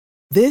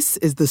This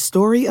is the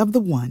story of the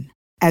one.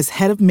 As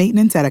head of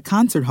maintenance at a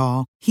concert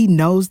hall, he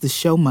knows the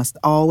show must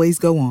always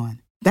go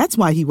on. That's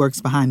why he works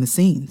behind the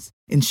scenes,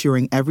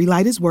 ensuring every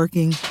light is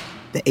working,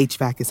 the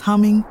HVAC is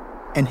humming,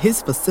 and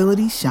his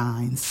facility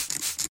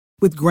shines.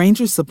 With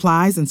Grainger's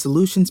supplies and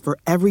solutions for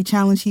every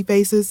challenge he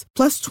faces,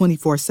 plus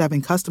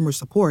 24/7 customer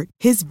support,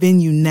 his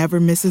venue never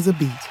misses a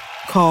beat.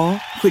 Call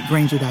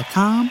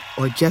quickgrainger.com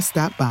or just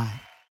stop by.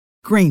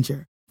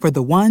 Grainger, for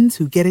the ones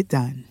who get it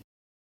done.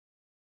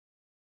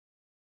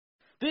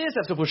 This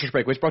episode of Blue Shirts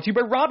Breakaway is brought to you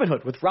by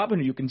Robinhood. With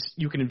Robinhood, you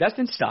can invest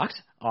in stocks,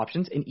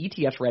 options, and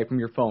ETFs right from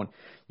your phone.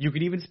 You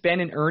can even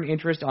spend and earn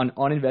interest on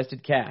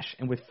uninvested cash.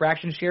 And with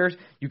fraction shares,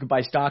 you can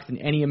buy stocks in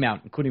any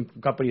amount, including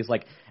from companies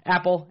like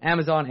Apple,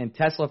 Amazon, and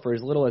Tesla for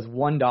as little as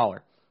 $1.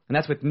 And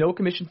that's with no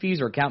commission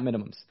fees or account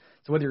minimums.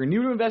 So whether you're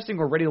new to investing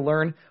or ready to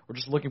learn or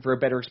just looking for a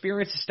better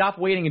experience, stop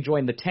waiting and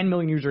join the 10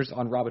 million users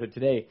on Robinhood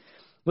today.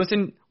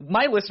 Listen,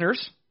 my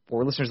listeners,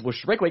 or listeners of Blue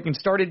Shirts Breakaway, can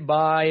start it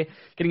by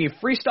getting a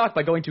free stock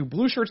by going to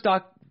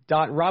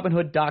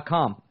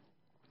blueshirts.robinhood.com.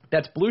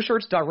 That's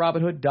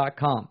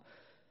blueshirts.robinhood.com.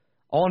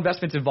 All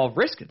investments involve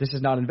risk. This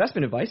is not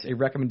investment advice, a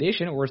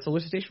recommendation, or a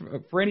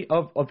solicitation for any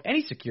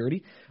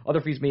security.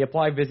 Other fees may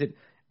apply. Visit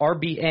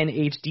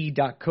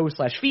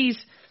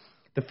rbnhd.co/fees.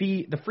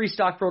 The free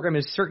stock program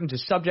is certain to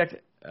subject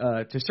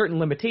to certain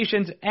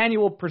limitations.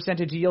 Annual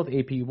percentage yield,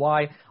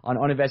 APY, on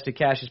uninvested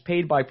cash is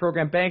paid by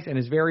program banks and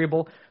is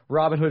variable.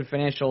 Robinhood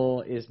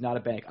Financial is not a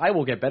bank. I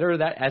will get better at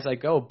that as I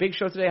go. Big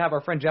show today. I have our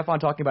friend Jeff on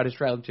talking about his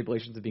trials and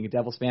tribulations of being a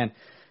Devils fan.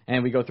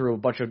 And we go through a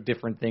bunch of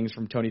different things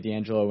from Tony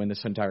DeAngelo in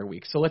this entire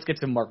week. So let's get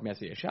to Mark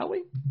Messier, shall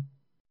we?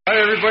 Hi,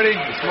 everybody.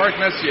 It's Mark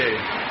Messier,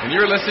 and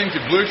you're listening to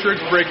Blue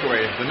Shirts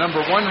Breakaway, the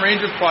 #1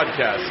 Rangers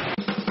podcast.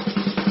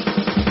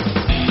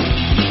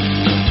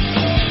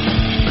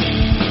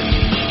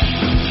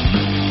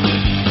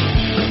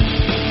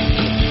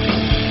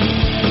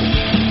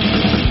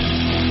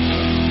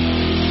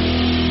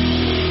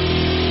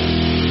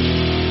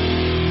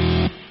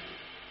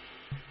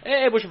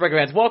 Hey, Blue Shirts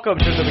Breakaway fans. Welcome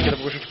to the weekend of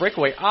Blue Shirts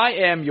Breakaway. I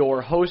am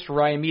your host,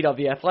 Ryan Mead of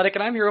The Athletic,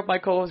 and I'm here with my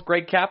co-host,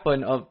 Greg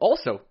Kaplan,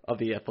 also of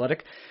The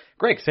Athletic.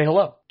 Greg, say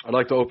hello. I'd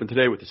like to open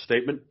today with a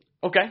statement.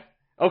 Okay.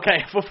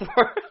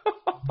 Before...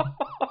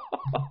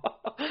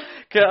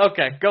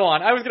 Okay, go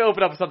on. I was going to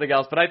open up with something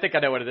else, but I think I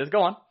know what it is.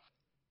 Go on.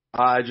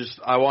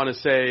 I want to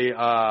say,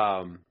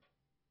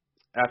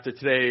 after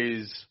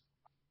today's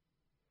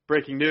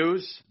breaking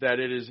news, that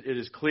it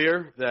is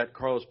clear that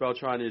Carlos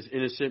Beltran is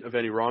innocent of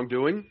any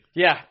wrongdoing.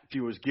 Yeah. If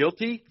he was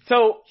guilty,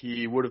 so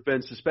he would have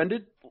been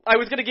suspended. I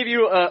was going to give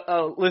you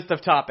a list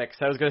of topics.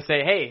 I was going to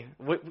say, hey,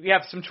 we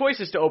have some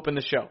choices to open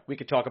the show. We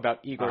could talk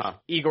about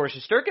Igor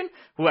Shesterkin,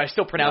 who I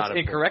still pronounce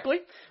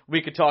incorrectly.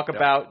 We could talk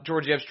about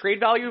Georgiev's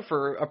trade value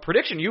for a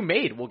prediction you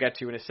made. We'll get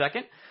to in a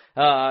second.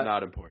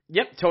 Not important.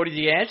 Yep, Tony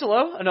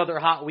DeAngelo, another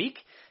hot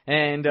week.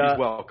 And he's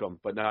welcome,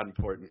 but not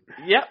important.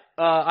 Yep,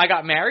 I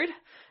got married.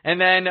 And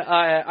then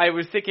I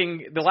was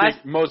thinking the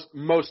last...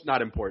 Most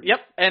not important. Yep.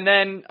 And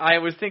then I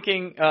was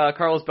thinking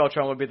Carlos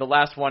Beltran would be the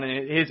last one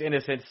in his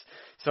innocence.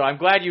 So I'm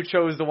glad you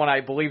chose the one I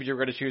believed you were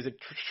going to choose. It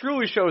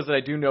truly shows that I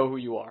do know who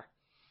you are.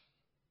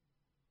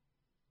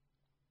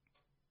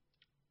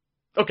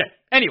 Okay.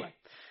 Anyway.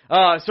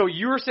 So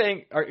you were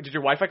saying... did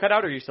your Wi-Fi cut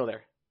out or are you still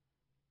there?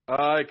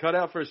 I cut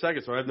out for a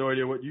second, so I have no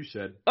idea what you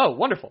said. Oh,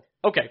 wonderful.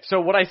 Okay.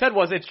 So what I said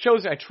was it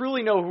shows I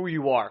truly know who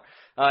you are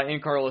in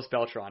Carlos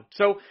Beltran.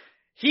 So...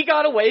 he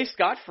got away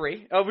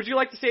scot-free. Would you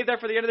like to save that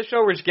for the end of the show,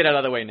 or just get it out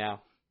of the way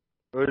now?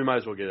 We might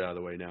as well get it out of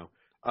the way now.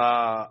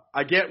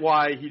 I get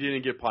why he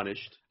didn't get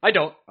punished. I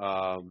don't.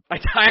 I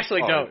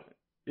actually don't.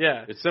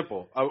 Yeah. It's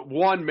simple.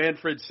 One,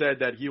 Manfred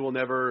said that he will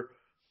never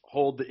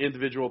hold the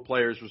individual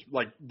players.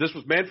 This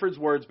was Manfred's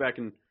words back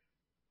in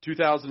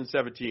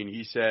 2017.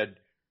 He said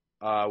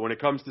when it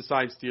comes to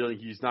sign stealing,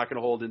 he's not going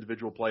to hold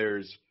individual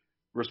players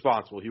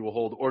responsible. He will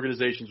hold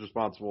organizations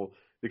responsible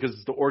because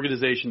it's the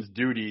organization's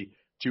duty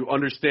to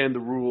understand the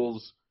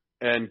rules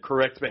and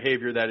correct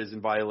behavior that is in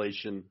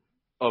violation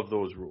of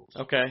those rules.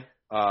 Okay.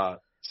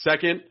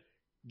 Second,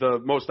 the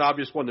most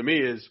obvious one to me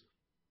is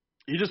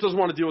he just doesn't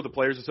want to deal with the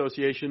Players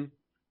Association.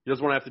 He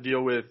doesn't want to have to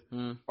deal with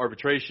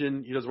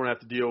arbitration. He doesn't want to have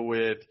to deal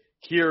with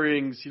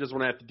hearings. He doesn't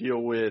want to have to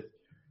deal with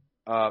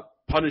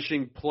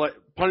punishing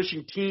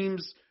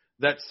teams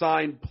that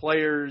signed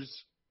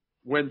players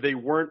when they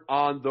weren't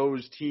on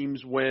those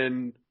teams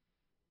when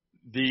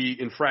the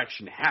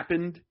infraction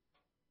happened.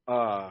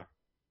 I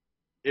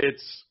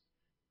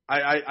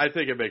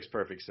think it makes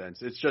perfect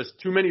sense. It's just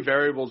too many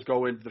variables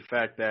go into the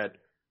fact that,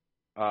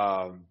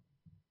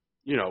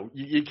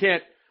 you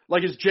can't,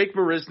 is Jake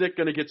Marisnik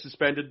going to get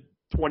suspended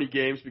 20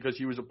 games because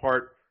he was a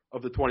part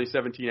of the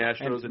 2017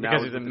 Astros and now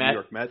he's with the New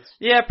York Mets?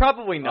 Yeah,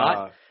 probably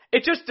not.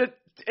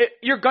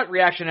 Your gut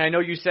reaction, and I know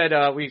you said,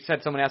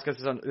 someone asked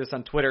us this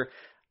on Twitter,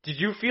 did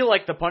you feel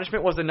like the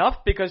punishment was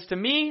enough? Because to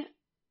me,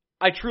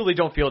 I truly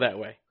don't feel that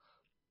way.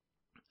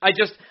 What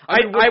do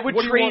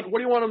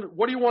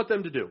you want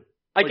them to do?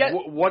 I guess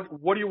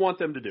what do you want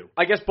them to do?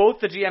 I guess both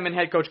the GM and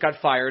head coach got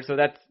fired, so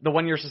that's the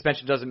 1-year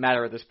suspension doesn't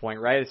matter at this point,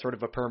 right? It's sort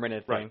of a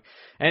permanent thing.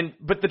 Right.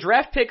 But the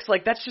draft picks,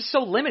 like, that's just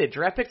so limited.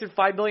 Draft picks at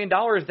 $5 million,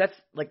 that's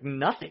like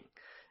nothing.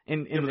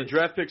 The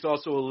draft picks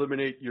also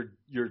eliminate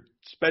your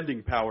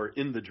spending power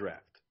in the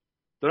draft.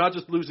 They're not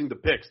just losing the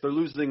picks; they're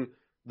losing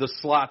the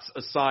slots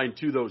assigned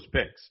to those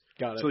picks.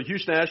 Got it. So the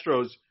Houston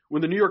Astros,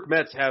 when the New York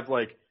Mets have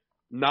like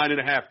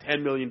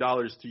 $9.5–10 million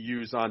to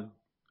use on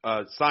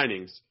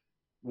signings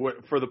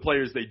for the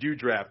players they do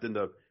draft in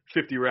the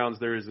 50 rounds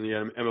there is in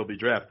the MLB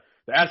draft,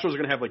 the Astros are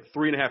going to have like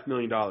 $3.5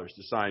 million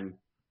to sign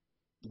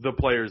the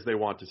players they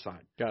want to sign.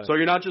 Got it. So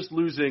you're not just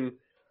losing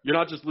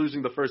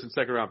the first and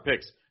second round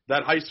picks.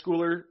 That high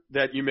schooler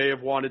that you may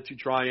have wanted to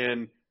try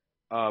and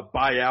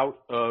buy out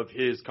of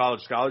his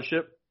college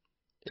scholarship,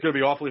 it's going to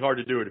be awfully hard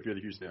to do it if you're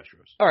the Houston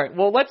Astros. All right,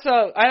 well, let's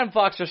Adam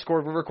Fox just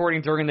scored. We're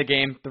recording during the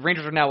game. The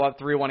Rangers are now up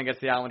 3-1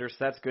 against the Islanders,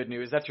 so that's good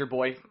news. That's your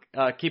boy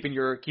keeping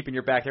your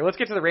back there. Let's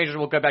get to the Rangers.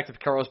 We'll go back to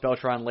Carlos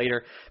Beltran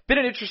later. Been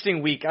an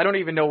interesting week. I don't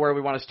even know where we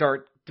want to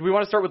start. Do we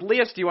want to start with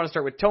Lias? Do you want to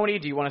start with Tony?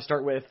 Do you want to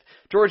start with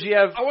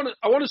Georgiev? I want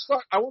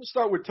to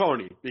start with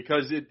Tony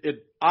because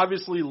it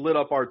obviously lit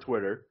up our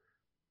Twitter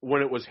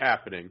when it was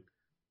happening.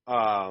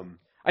 I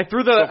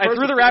threw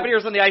the rabbit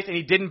ears on the ice and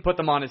he didn't put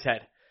them on his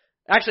head.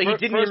 Actually, he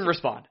didn't even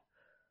respond.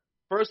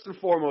 First and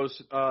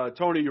foremost,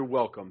 Tony, you're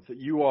welcome.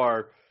 You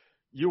are.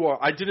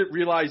 I didn't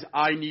realize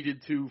I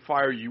needed to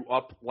fire you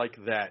up like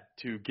that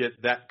to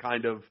get that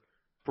kind of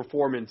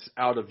performance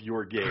out of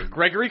your game.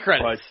 Gregory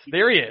credits.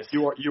 There he is.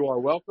 You are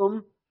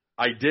welcome.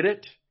 I did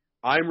it.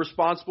 I'm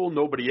responsible.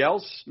 Nobody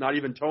else, not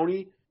even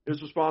Tony,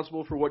 is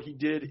responsible for what he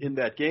did in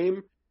that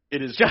game.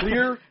 It is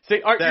clear.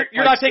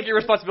 You're not taking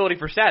responsibility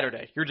for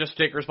Saturday. You're just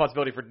taking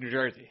responsibility for New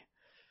Jersey.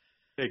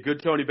 Hey,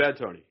 good Tony, bad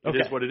Tony. It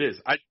is what it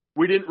is.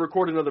 We didn't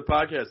record another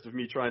podcast of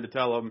me trying to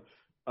tell him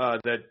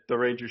that the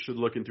Rangers should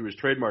look into his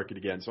trade market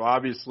again. So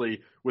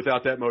obviously,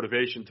 without that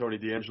motivation, Tony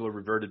DeAngelo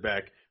reverted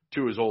back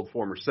to his old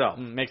former self.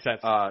 Makes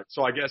sense.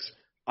 So I guess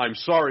I'm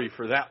sorry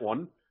for that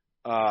one.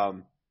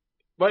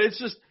 But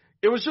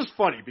it was just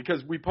funny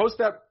because we post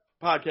that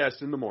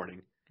podcast in the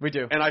morning. We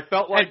do. And I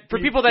felt like... And for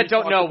people that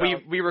don't know,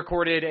 we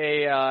recorded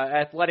a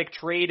athletic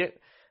trade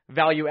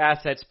value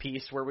assets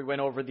piece where we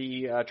went over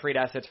the trade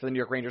assets for the New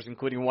York Rangers,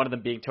 including one of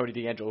them being Tony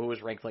DeAngelo, who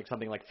was ranked like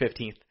something like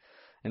 15th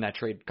in that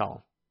trade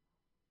column.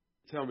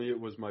 Tell me it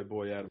was my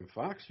boy Adam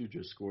Fox who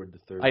just scored the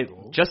third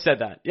goal. I just said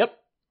that. Yep.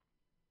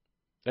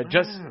 I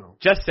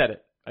just said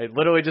it. I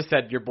literally just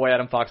said your boy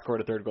Adam Fox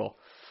scored a third goal.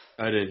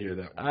 I didn't hear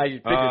that one. I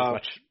figured as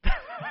much.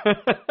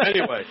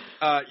 Anyway,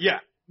 yeah.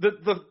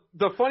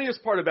 The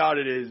funniest part about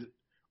it is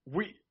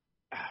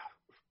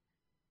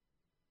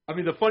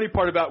the funny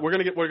part about we're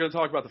gonna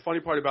talk about the funny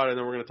part about it, and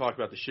then we're gonna talk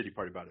about the shitty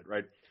part about it,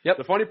 right? Yep.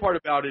 The funny part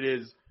about it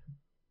is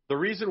the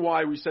reason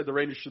why we said the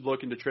Rangers should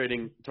look into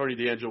trading Tony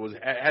DeAngelo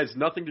has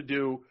nothing to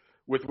do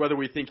with whether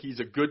we think he's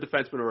a good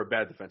defenseman or a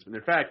bad defenseman.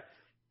 In fact,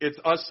 it's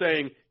us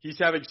saying he's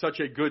having such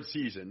a good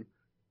season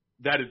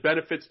that it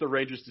benefits the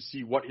Rangers to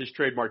see what his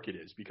trade market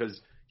is because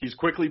he's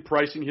quickly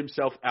pricing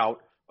himself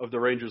out of the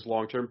Rangers'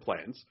 long-term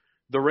plans.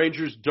 The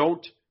Rangers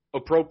don't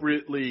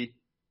appropriately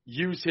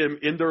use him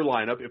in their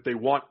lineup if they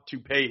want to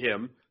pay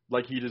him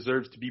like he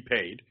deserves to be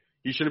paid.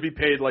 He shouldn't be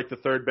paid like the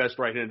third best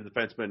right-handed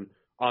defenseman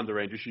on the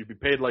Rangers. He should be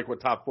paid like what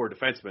top four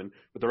defenseman,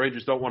 but the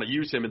Rangers don't want to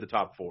use him in the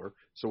top four.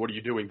 So what are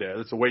you doing there?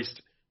 It's a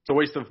waste. It's a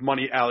waste of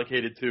money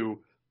allocated to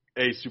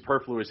a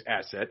superfluous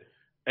asset.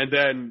 And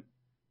then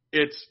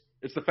it's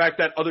the fact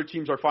that other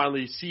teams are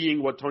finally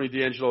seeing what Tony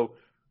DeAngelo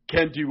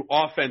can do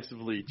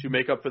offensively to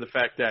make up for the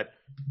fact that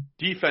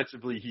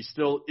defensively he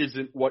still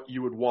isn't what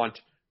you would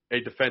want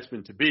a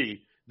defenseman to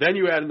be. Then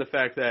you add in the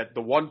fact that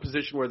the one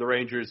position where the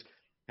Rangers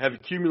have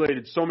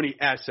accumulated so many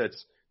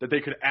assets that they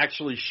could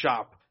actually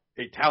shop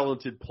a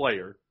talented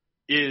player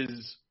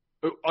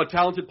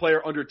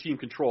under team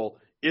control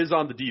is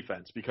on the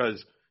defense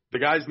because the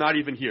guy's not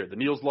even here. The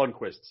Niels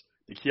Lundqvists,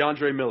 the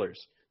Keandre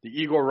Millers, the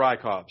Igor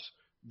Rykovs,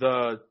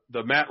 the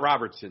Matt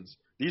Robertsons.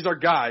 These are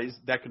guys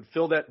that can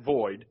fill that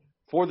void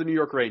for the New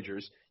York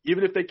Rangers,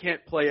 even if they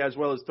can't play as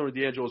well as Tony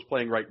DeAngelo is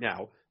playing right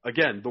now.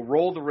 Again, the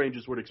role the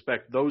Rangers would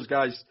expect those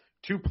guys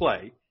to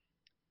play,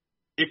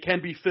 it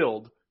can be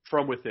filled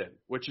from within,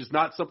 which is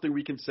not something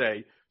we can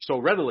say so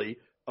readily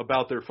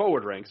about their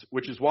forward ranks,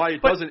 which is why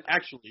it doesn't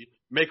actually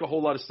make a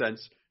whole lot of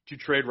sense to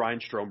trade Ryan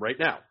Strome right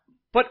now.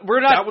 But we're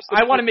not.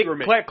 I want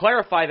to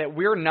clarify that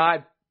we're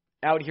not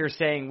out here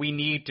saying we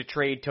need to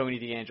trade Tony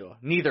DeAngelo.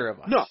 Neither of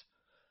us.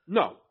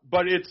 No.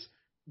 But it's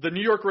the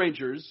New York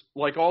Rangers,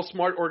 like all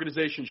smart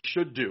organizations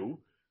should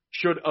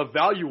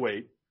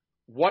evaluate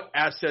what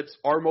assets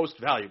are most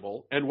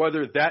valuable and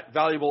whether that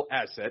valuable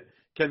asset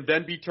can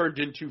then be turned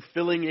into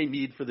filling a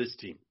need for this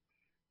team,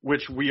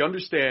 which we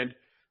understand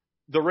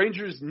the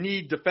Rangers'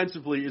 need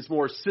defensively is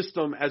more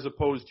system as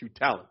opposed to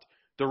talent.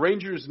 The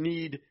Rangers'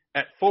 need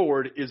at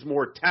forward is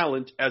more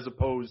talent as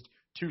opposed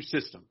to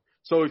system.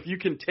 So if you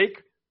can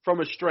take from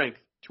a strength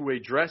to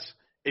address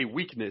a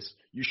weakness,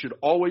 you should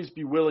always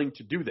be willing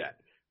to do that,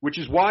 which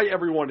is why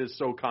everyone is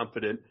so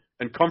confident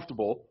and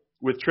comfortable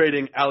with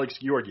trading Alex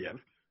Georgiev.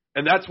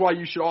 And that's why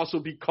you should also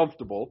be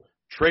comfortable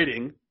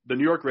trading the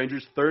New York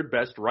Rangers' third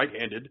best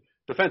right-handed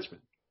defenseman.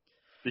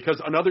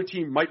 Because another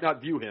team might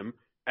not view him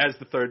as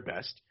the third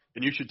best,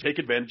 and you should take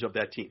advantage of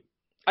that team.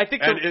 I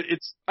think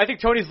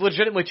Tony's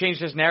legitimately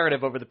changed his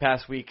narrative over the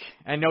past week.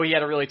 I know he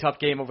had a really tough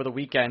game over the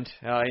weekend,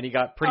 and he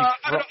got pretty.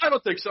 I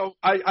don't think so.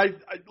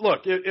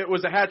 Look, it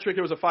was a hat trick.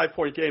 It was a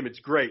 5-point game. It's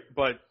great,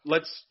 but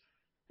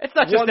It's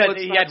not just that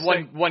he had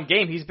one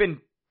game. He's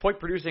been point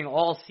producing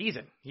all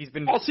season.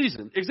 All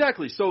season,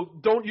 exactly. So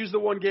don't use the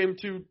one game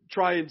to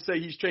try and say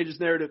he's changed his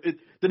narrative.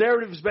 The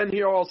narrative has been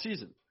here all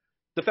season.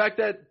 The fact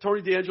that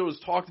Tony DeAngelo is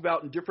talked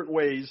about in different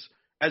ways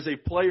as a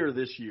player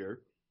this year,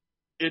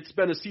 it's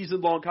been a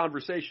season-long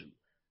conversation.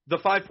 The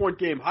 5-point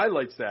game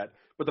highlights that,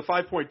 but the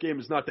 5-point game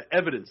is not the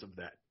evidence of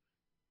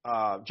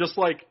that. Just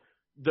like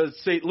the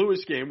St.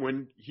 Louis game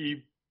when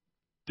he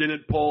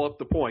didn't pull up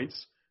the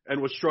points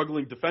and was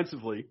struggling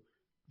defensively,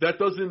 that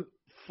doesn't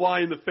fly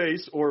in the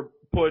face or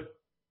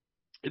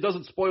it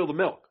doesn't spoil the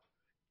milk.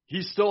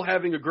 He's still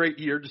having a great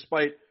year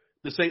despite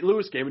the St.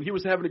 Louis game, and he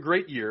was having a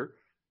great year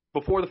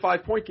before the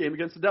 5-point game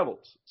against the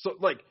Devils. So,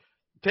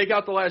 take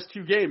out the last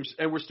 2 games,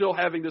 and we're still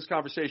having this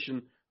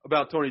conversation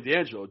about Tony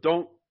DeAngelo.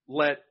 Don't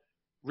let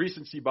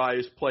recency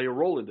bias play a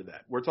role into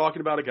that. We're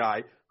talking about a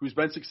guy who's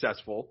been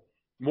successful,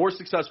 more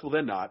successful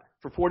than not,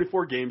 for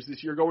 44 games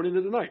this year going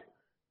into tonight.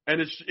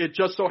 And it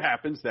just so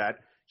happens that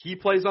he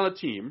plays on a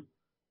team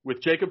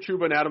with Jacob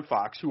Trouba and Adam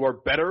Fox, who are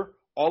better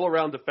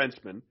all-around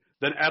defensemen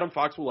than Adam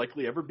Fox will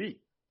likely ever be.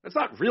 That's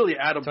not really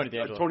Tony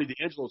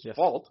DeAngelo's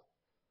fault.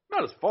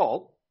 Not his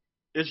fault.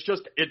 It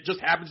just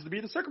happens to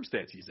be the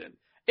circumstance he's in.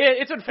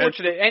 It's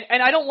unfortunate,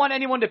 and I don't want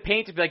anyone to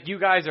paint to be like, you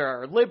guys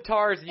are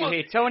libtards and you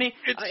hate Tony.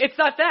 It's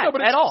not that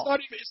at all.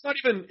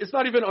 It's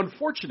not even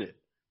unfortunate.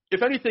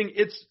 If anything,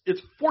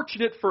 it's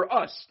fortunate for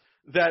us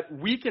that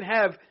we can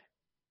have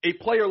a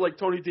player like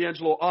Tony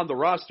DeAngelo on the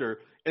roster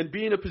and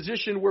be in a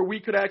position where we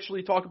could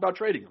actually talk about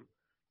trading him.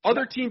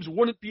 Other teams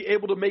wouldn't be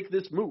able to make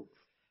this move.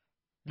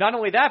 Not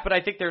only that, but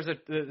I think there's a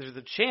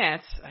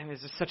chance,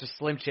 there's just such a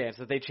slim chance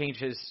that they change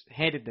his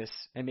handedness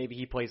and maybe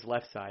he plays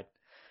left side.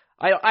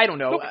 I don't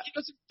know. No,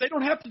 they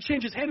don't have to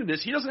change his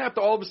handedness. He doesn't have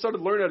to all of a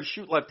sudden learn how to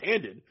shoot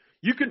left-handed.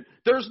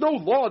 There's no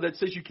law that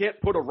says you can't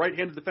put a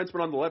right-handed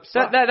defenseman on the left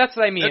side. That's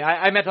what I mean.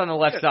 I meant on the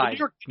left side.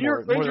 New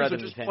York Rangers are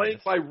just playing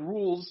by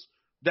rules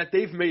that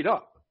they've made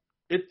up.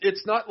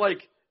 It's not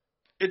like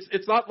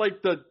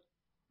the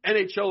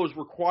NHL is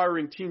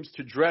requiring teams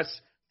to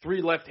dress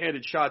 3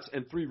 left-handed shots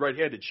and 3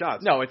 right-handed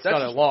shots. No, it's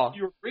not a law. What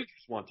New York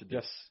Rangers want to do.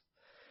 Yes.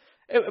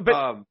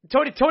 But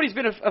Tony's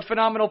been a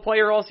phenomenal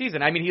player all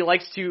season. I mean, he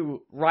likes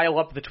to rile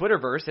up the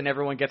Twitterverse, and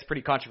everyone gets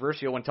pretty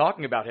controversial when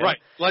talking about him. Right.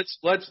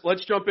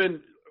 Let's jump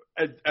in.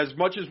 As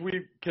much as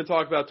we can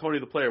talk about Tony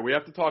the player, we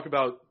have to talk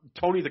about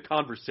Tony the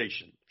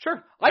conversation.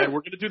 Sure. And we're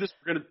going to do this.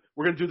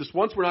 We're going to do this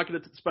once. We're not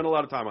going to spend a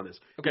lot of time on this.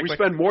 Okay. If we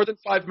spend more than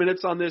 5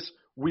 minutes on this,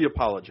 we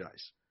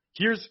apologize.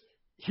 Here's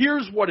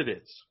what it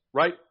is.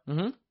 Right.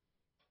 Mm-hmm.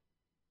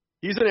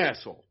 He's an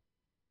asshole.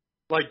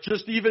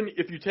 Just even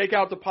if you take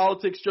out the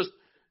politics, just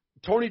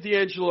Tony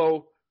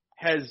DeAngelo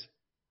has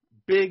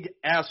big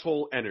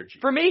asshole energy.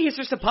 For me, he's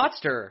just a pot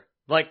stirrer.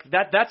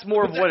 That's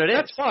more of what it is.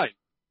 That's fine.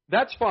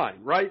 That's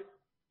fine, right?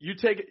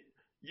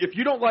 If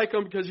you don't like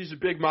him because he's a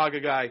big MAGA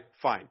guy,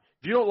 fine.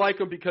 If you don't like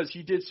him because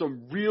he did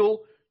some real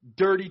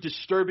dirty,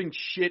 disturbing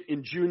shit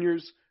in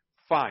juniors,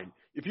 fine.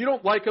 If you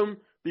don't like him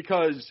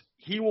because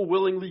he will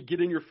willingly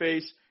get in your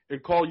face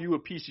and call you a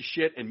piece of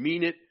shit and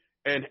mean it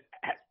and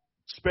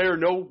spare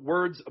no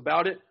words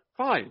about it,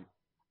 fine.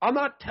 I'm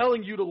not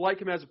telling you to like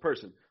him as a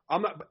person.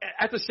 I'm not.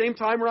 At the same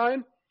time,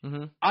 Ryan,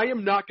 mm-hmm. I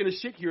am not going to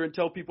sit here and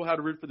tell people how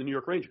to root for the New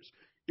York Rangers.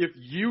 If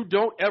you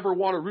don't ever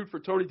want to root for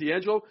Tony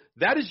DeAngelo,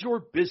 that is your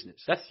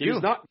business. That's you. It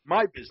is not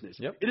my business.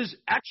 Yep. It is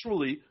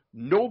actually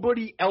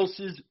nobody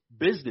else's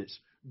business.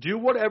 Do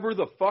whatever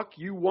the fuck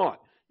you want.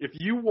 If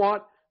you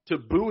want to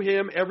boo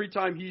him every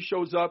time he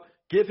shows up,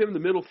 give him the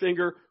middle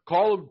finger,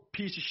 call him a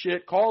piece of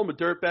shit, call him a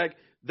dirtbag,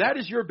 that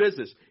is your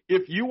business.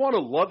 If you want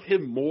to love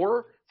him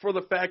more for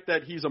the fact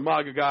that he's a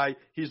MAGA guy,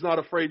 he's not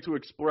afraid to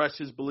express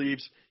his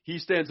beliefs, he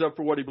stands up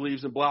for what he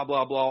believes and blah,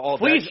 blah, blah, all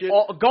Please, that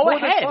shit. Go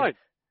ahead. Fine.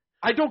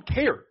 I don't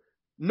care.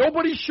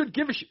 Nobody should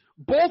give a shit.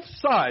 Both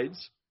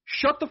sides,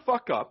 shut the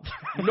fuck up.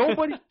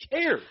 Nobody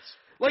cares.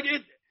 That's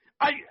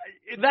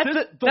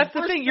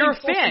the thing. You're a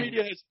fan.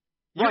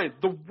 Ryan,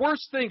 the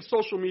worst thing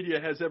social media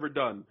has ever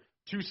done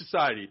to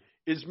society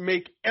is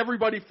make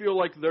everybody feel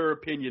like their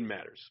opinion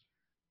matters.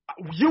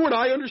 You and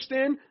I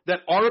understand that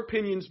our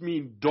opinions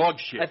mean dog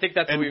shit. I think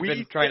that's what we've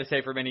been trying to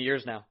say for many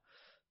years now.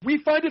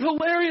 We find it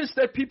hilarious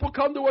that people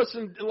come to us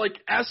and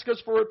ask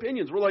us for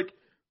opinions. We're like,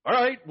 all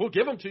right, we'll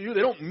give them to you. They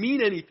don't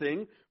mean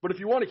anything, but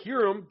if you want to hear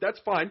them, that's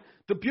fine.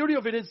 The beauty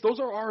of it is those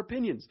are our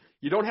opinions.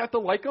 You don't have to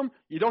like them.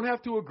 You don't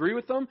have to agree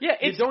with them. Yeah,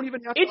 you don't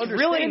even have to understand It's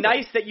really them.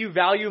 nice that you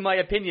value my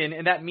opinion,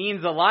 and that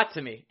means a lot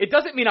to me. It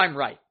doesn't mean I'm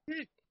right.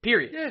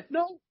 Period. Yeah,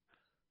 no.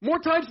 More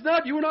times than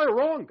not, you and I are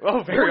wrong.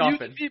 Oh, very often.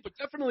 You and me, but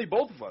definitely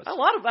both of us. A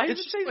lot of Guys,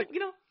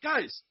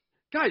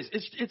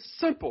 it's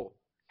simple.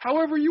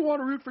 However you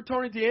want to root for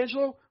Tony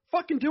D'Angelo,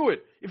 fucking do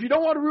it. If you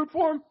don't want to root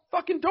for him,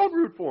 fucking don't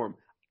root for him.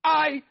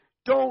 I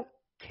don't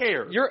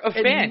care. You're a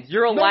fan. And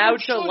You're no allowed one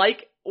to should.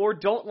 like or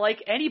don't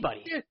like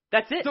anybody. Yeah.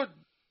 That's it.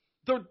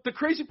 The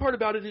crazy part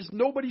about it is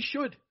nobody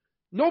should.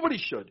 Nobody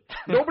should.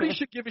 Nobody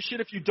should give a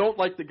shit if you don't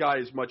like the guy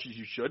as much as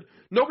you should.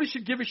 Nobody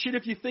should give a shit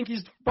if you think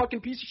he's a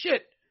fucking piece of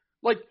shit.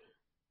 Like,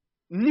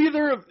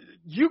 neither of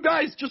you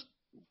guys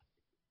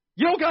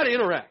you don't got to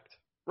interact,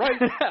 right?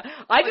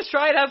 I just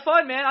try and have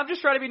fun, man. I'm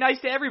just trying to be nice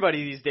to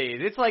everybody these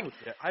days. It's like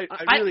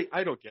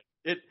I don't get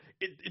it.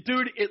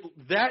 Dude,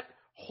 that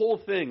whole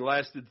thing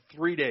lasted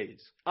 3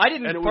 days. I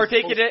didn't and it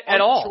partake was in it at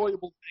all. the most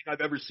enjoyable thing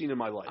I've ever seen in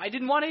my life. I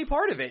didn't want any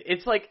part of it.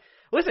 It's like,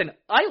 listen,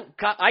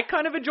 I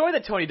kind of enjoy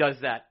that Tony does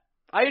that.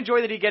 I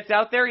enjoy that he gets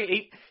out there.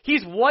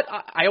 He's what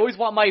I always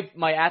want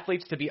my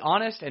athletes to be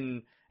honest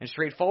and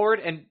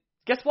straightforward. And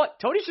guess what?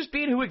 Tony's just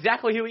being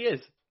exactly who he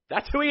is.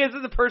 That's who he is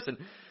as a person.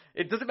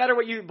 It doesn't matter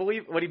what you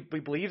believe, what he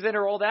believes in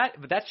or all that,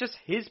 but that's just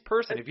his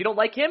person. If you don't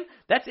like him,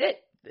 that's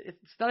it.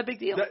 It's not a big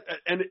deal.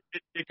 And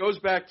it goes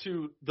back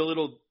to the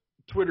little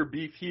Twitter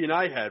beef he and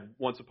I had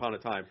once upon a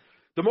time.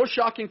 The most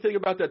shocking thing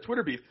about that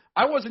Twitter beef,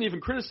 I wasn't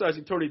even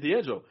criticizing Tony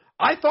D'Angelo.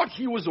 I thought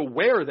he was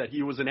aware that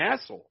he was an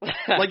asshole.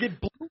 Like, it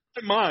blew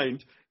my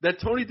mind that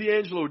Tony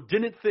D'Angelo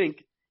didn't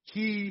think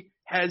he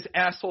has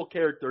asshole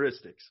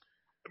characteristics.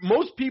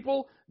 Most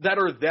people that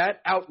are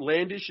that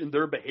outlandish in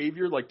their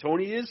behavior like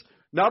Tony is,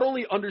 not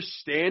only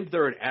understand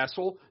they're an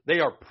asshole, they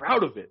are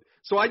proud of it.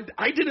 So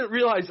I didn't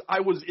realize I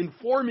was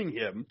informing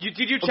him. Did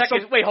you check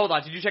his? Wait, hold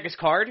on. Did you check his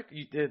card?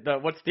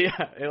 What's the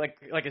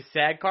like a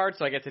SAG card?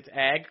 So I guess it's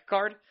AG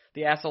card,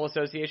 the Asshole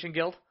Association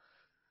Guild.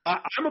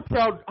 I'm a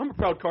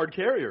proud card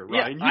carrier,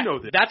 Ryan. Yeah, you know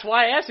this. That's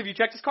why I asked if you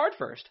checked his card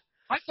first.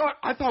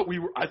 I thought we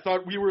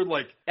were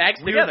like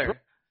AGs together.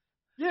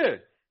 Yeah,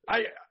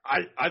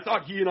 I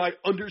thought he and I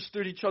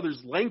understood each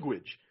other's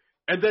language,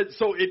 and then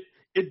so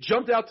it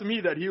jumped out to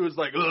me that he was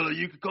like, "Oh,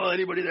 you could call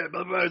anybody that."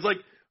 Blah, blah. I was like,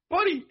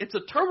 "Buddy, it's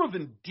a term of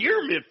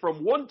endearment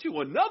from one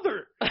to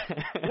another."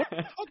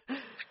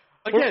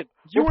 Again,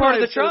 we're part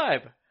of the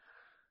tribe.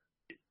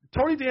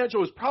 Tony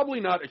D'Angelo is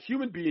probably not a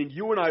human being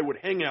you and I would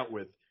hang out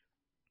with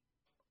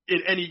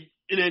in any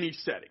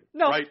setting.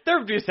 No, right? There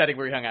would be a setting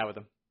where you hung out with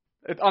him.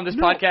 On this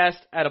podcast,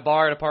 at a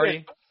bar, at a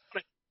party.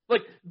 Yeah.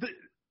 Like,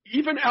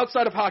 even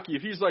outside of hockey,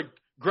 if he's like,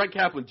 Greg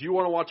Kaplan, do you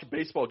want to watch a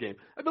baseball game?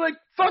 I'd be like,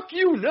 fuck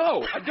you,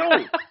 no, I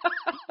don't.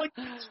 Like,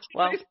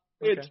 well, okay.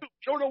 I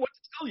don't know what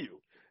to tell you.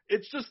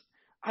 It's just,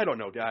 I don't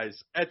know,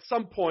 guys. At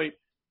some point,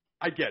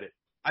 I get it.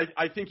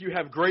 I think you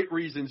have great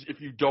reasons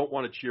if you don't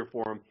want to cheer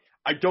for him.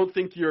 I don't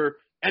think you're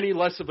any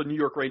less of a New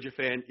York Ranger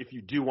fan if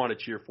you do want to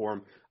cheer for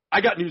him.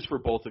 I got news for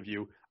both of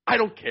you. I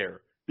don't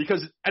care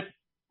because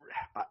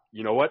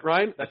you know what,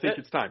 Ryan? I think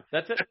it's time.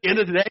 That's it. At the end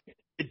of the day,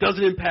 it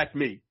doesn't impact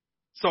me.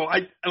 So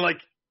I like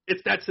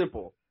it's that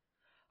simple.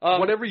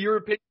 Whatever your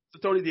opinion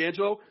of Tony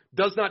D'Angelo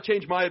does not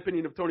change my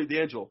opinion of Tony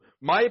D'Angelo.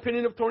 My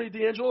opinion of Tony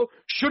D'Angelo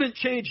shouldn't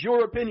change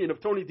your opinion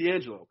of Tony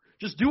D'Angelo.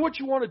 Just do what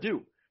you want to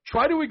do.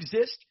 Try to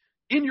exist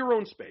in your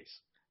own space.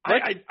 I'm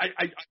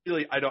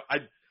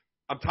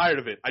tired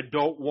of it. I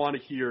don't want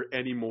to hear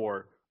any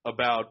more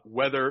about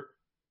whether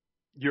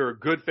you're a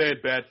good fan,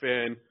 bad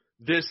fan,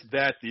 this,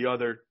 that, the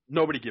other.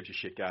 Nobody gives a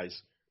shit,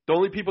 guys. The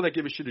only people that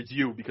give a shit is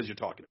you because you're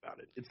talking about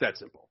it. It's that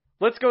simple.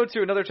 Let's go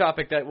to another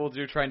topic that we'll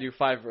try and do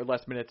 5 or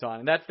less minutes on,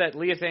 and that's that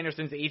Lias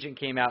Andersson's agent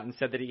came out and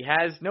said that he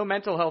has no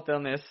mental health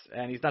illness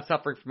and he's not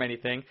suffering from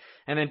anything.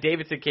 And then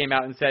Davidson came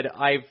out and said,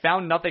 I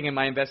found nothing in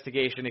my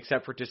investigation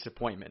except for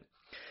disappointment.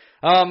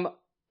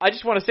 I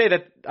just want to say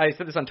that I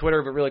said this on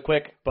Twitter, but really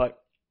quick, but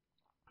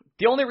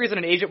the only reason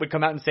an agent would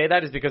come out and say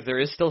that is because there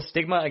is still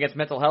stigma against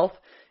mental health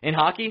in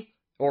hockey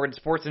or in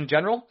sports in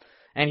general,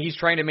 and he's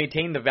trying to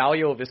maintain the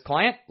value of his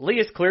client.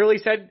 Lias clearly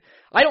said,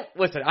 I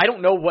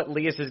don't know what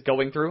Lias is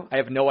going through. I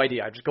have no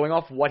idea. I'm just going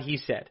off what he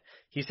said.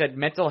 He said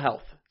mental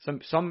health,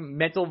 some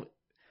mental,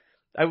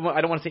 I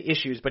don't want to say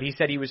issues, but he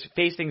said he was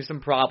facing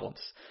some problems.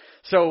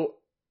 So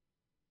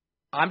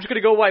I'm just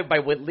going to go by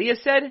what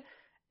Lias said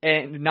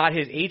and not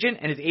his agent,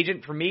 and his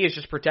agent for me is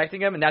just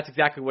protecting him, and that's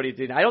exactly what he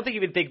did. I don't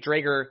even think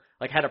Drager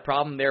had a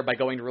problem there by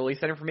going to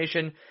release that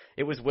information.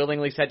 It was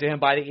willingly said to him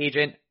by the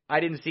agent. I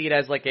didn't see it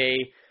as like a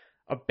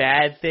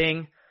bad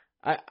thing.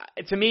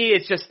 To me,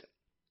 it's just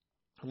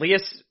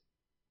Lias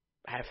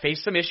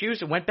faced some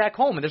issues and went back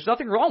home, and there's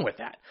nothing wrong with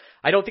that.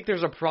 I don't think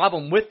there's a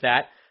problem with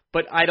that,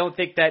 but I don't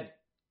think that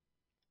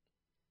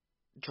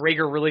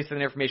Drager releasing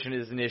the information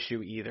is an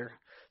issue either.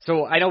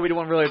 So I know we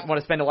don't really want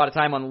to spend a lot of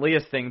time on the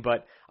Lias thing,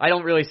 but I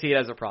don't really see it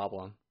as a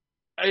problem.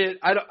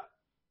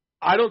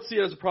 I don't see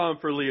it as a problem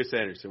for Lias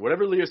Andersson.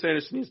 Whatever Lias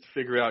Andersson needs to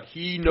figure out,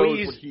 he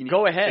knows what he needs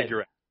to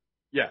figure out.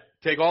 Yeah,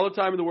 take all the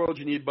time in the world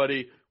you need,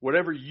 buddy.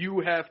 Whatever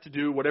you have to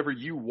do, whatever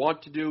you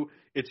want to do,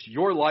 it's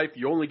your life.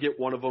 You only get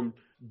one of them.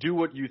 Do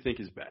what you think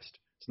is best.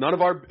 It's none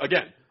of our,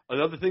 again,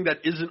 another thing that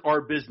isn't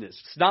our business.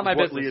 It's not my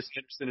business. What Lias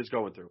Andersson is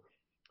going through.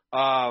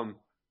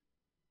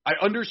 I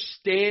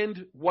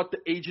understand what the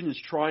agent is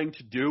trying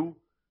to do.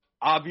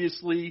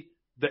 Obviously,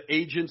 the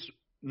agent's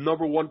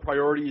number one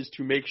priority is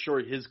to make sure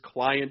his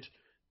client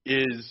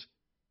is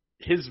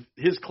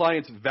his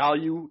client's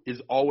value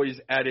is always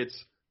at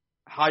its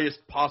highest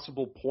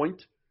possible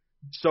point.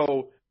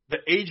 So the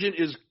agent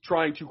is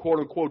trying to, quote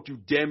unquote, do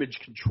damage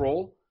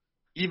control,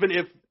 even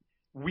if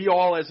we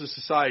all as a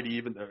society,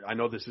 even I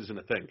know this isn't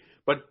a thing,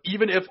 but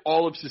even if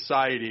all of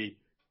society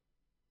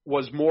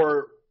was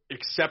more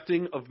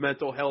accepting of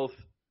mental health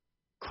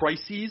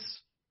crises,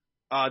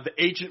 the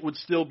agent would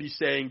still be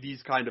saying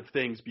these kind of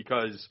things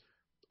because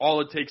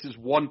all it takes is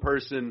one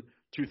person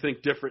to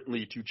think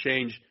differently to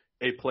change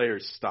a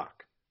player's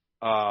stock.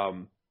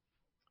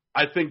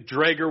 I think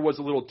Drager was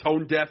a little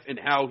tone deaf in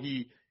how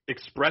he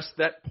expressed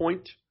that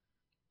point.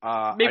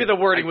 Maybe the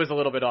wording was a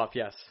little bit off,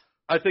 yes.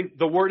 I think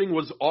the wording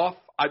was off,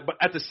 but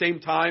at the same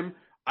time,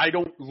 I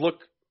don't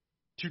look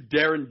to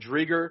Darren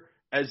Dreger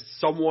as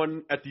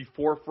someone at the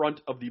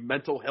forefront of the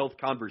mental health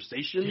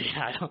conversation.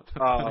 Yeah,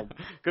 I don't.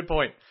 Good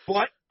point.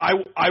 But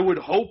I would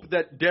hope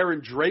that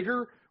Darren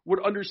Dreger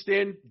would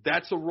understand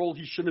that's a role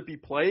he shouldn't be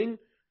playing.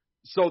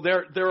 So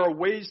there are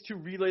ways to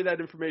relay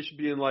that information,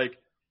 being like,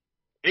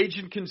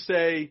 agent can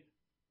say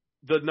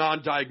the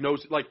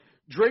non-diagnosed, like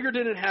Drager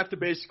didn't have to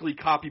basically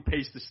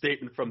copy-paste the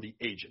statement from the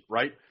agent,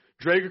 right?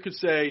 Drager could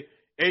say,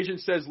 agent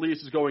says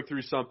Lias is going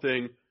through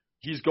something.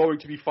 He's going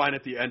to be fine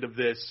at the end of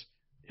this.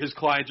 His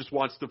client just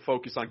wants to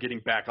focus on getting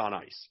back on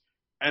ice.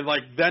 And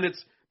like, then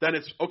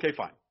it's okay,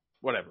 fine,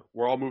 whatever.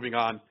 We're all moving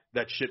on.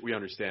 That shit we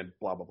understand,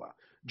 blah, blah, blah.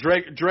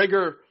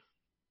 Drager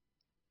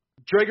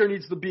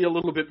needs to be a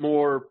little bit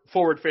more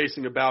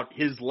forward-facing about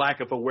his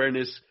lack of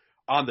awareness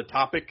on the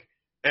topic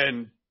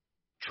and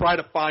try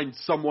to find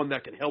someone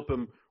that can help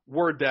him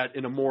word that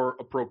in a more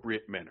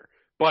appropriate manner.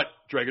 But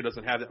Drager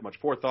doesn't have that much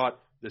forethought.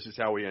 This is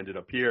how we ended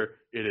up here.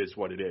 It is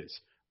what it is.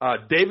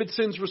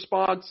 Davidson's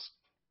response,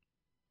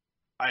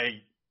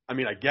 I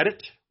mean, I get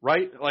it,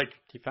 right? Like,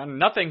 he found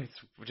nothing,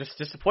 just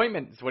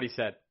disappointment is what he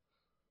said.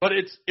 But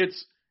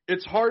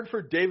it's hard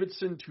for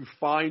Davidson to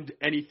find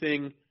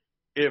anything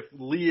if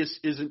Lias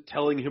isn't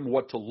telling him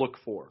what to look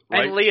for,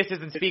 right? And Lias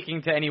isn't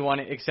speaking to anyone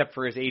except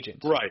for his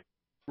agent.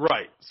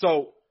 Right.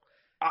 So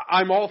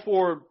I'm all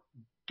for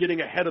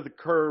getting ahead of the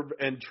curve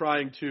and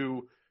trying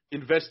to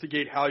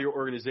investigate how your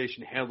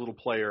organization handled a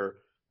player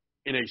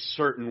in a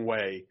certain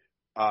way.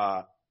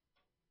 At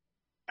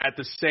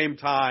the same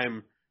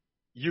time,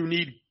 you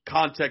need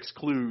context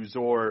clues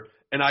or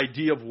an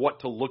idea of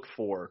what to look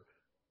for.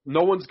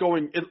 No one's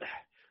going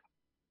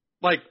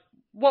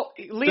Well,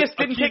 Lias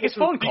didn't take his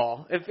phone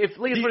call. If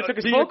Lias would have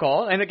took his phone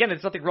call, and again,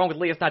 there's nothing wrong with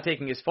Lias not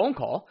taking his phone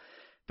call,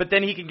 but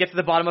then he can get to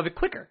the bottom of it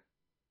quicker.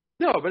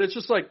 No, but it's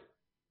just like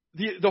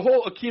the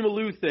whole Akim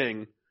Aliu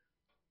thing.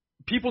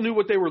 People knew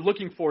what they were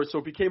looking for, so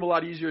it became a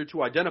lot easier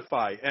to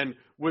identify. And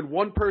when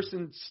one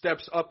person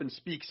steps up and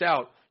speaks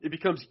out, it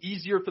becomes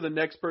easier for the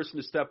next person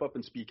to step up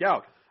and speak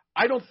out.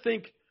 I don't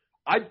think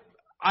I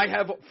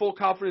have full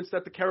confidence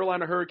that the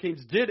Carolina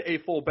Hurricanes did a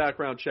full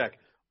background check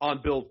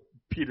on Bill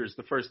Peters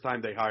the first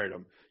time they hired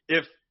him.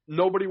 If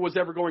nobody was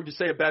ever going to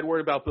say a bad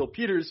word about Bill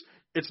Peters,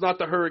 it's not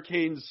the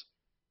Hurricanes'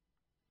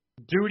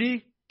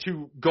 duty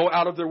to go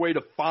out of their way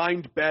to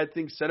find bad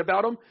things said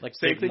about him.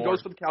 Same thing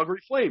goes for the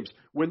Calgary Flames.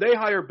 When they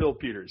hire Bill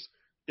Peters,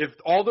 if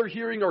all they're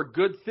hearing are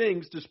good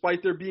things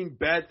despite there being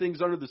bad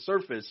things under the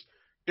surface,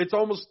 it's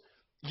almost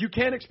 – you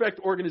can't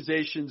expect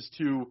organizations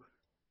to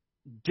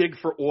dig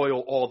for oil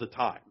all the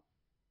time.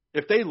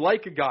 If they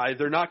like a guy,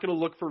 they're not going to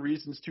look for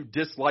reasons to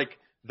dislike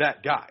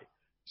that guy.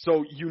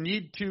 So you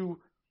need to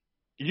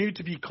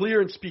be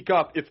clear and speak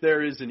up if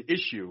there is an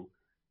issue,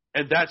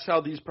 and that's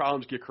how these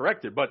problems get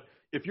corrected. But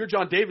if you're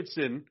John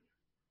Davidson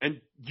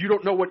and you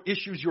don't know what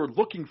issues you're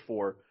looking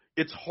for,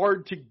 it's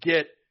hard to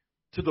get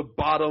to the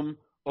bottom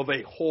of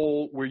a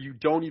hole where you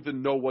don't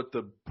even know what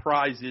the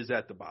prize is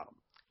at the bottom.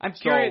 I'm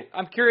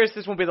curious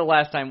this won't be the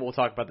last time we'll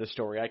talk about this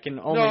story. I can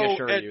only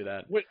assure you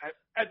that.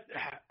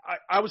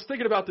 I was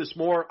thinking about this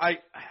more. I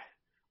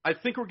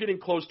think we're getting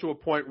close to a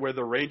point where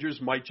the Rangers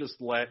might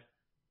just let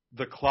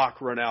the clock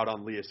run out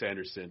on Lias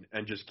Andersson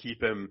and just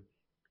keep him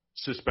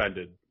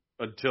suspended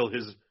until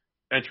his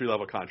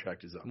entry-level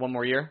contract is up. One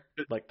more year?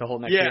 Like the whole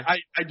next year?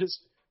 Yeah,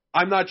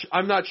 I'm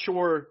not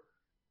sure,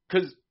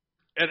 because,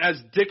 and as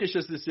dickish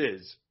as this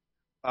is,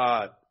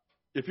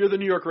 if you're the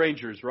New York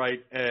Rangers,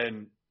 right,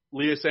 and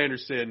Lias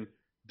Andersson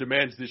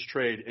demands this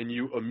trade and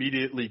you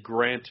immediately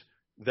grant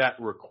that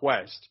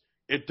request,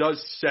 it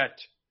does set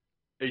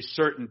a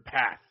certain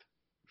path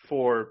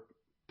for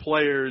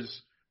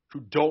players who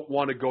don't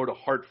want to go to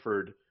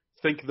Hartford,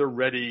 think they're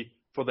ready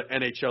for the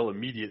NHL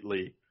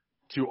immediately,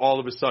 to all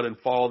of a sudden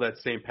follow that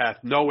same path,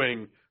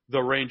 knowing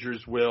the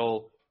Rangers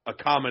will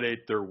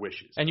accommodate their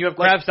wishes. And you have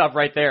Kravtsov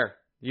right there.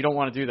 You don't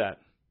want to do that.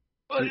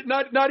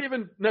 Not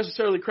even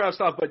necessarily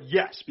Kravtsov, but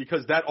yes,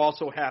 because that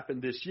also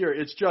happened this year.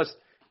 It's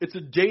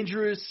a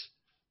dangerous.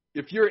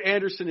 If you're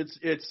Anderson,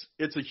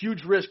 it's a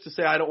huge risk to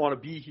say I don't want to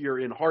be here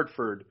in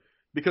Hartford,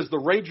 because the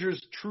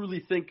Rangers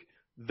truly think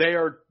they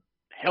are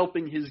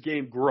helping his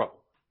game grow,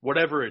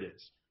 whatever it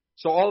is.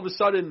 So all of a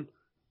sudden,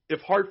 if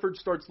Hartford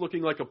starts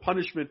looking like a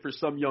punishment for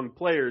some young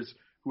players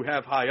who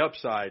have high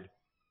upside,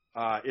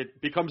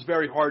 it becomes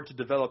very hard to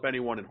develop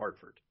anyone in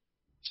Hartford.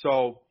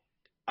 So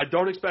I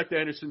don't expect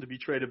Anderson to be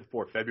traded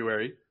before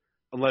February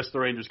unless the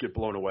Rangers get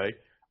blown away.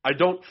 I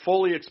don't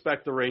fully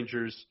expect the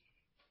Rangers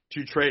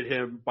to trade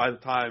him by the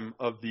time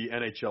of the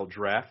NHL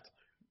draft.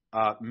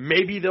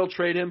 Maybe they'll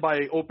trade him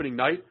by opening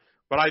night,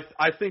 but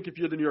I think if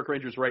you're the New York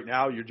Rangers right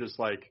now, you're just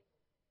like,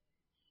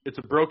 it's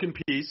a broken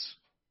piece.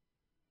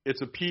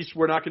 It's a piece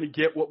we're not going to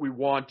get what we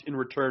want in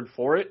return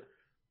for it.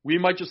 We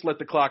might just let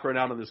the clock run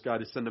out on this guy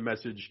to send a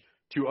message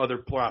to other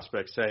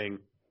prospects saying,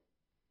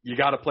 you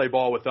got to play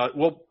ball with us.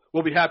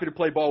 We'll be happy to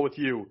play ball with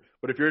you,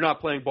 but if you're not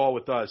playing ball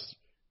with us,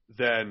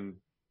 then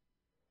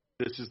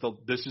this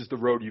is the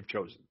road you've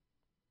chosen.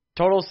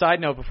 Total side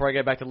note before I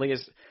get back to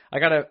Leah's, I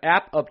got an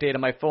app update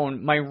on my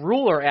phone. My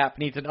Ruler app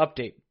needs an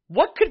update.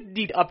 What could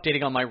need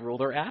updating on my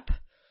Ruler app?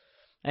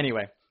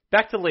 Anyway,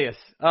 back to Leah's.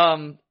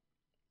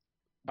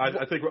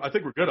 I think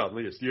we're good on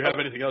Leah's. Do you have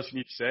anything else you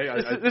need to say?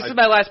 This is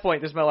my last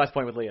point. This is my last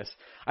point with Leah's.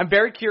 I'm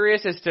very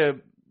curious as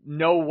to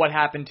know what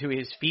happened to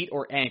his feet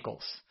or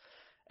ankles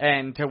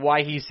and to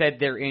why he said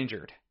they're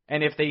injured.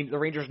 And if the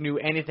Rangers knew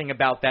anything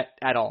about that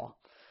at all.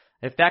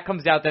 If that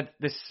comes out, that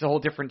this is a whole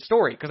different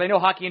story. Because I know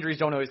hockey injuries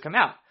don't always come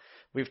out.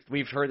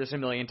 We've heard this a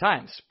million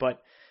times.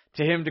 But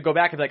to him to go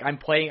back and be like,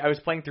 I was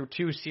playing through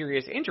 2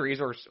 serious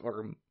injuries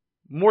or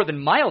more than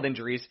mild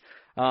injuries,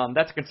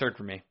 that's a concern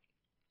for me.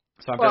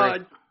 So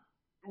I'm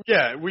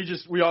yeah,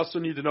 we also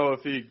need to know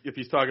if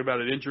he's talking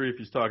about an injury, if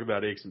he's talking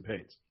about aches and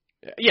pains.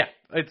 Yeah,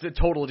 it's a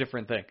total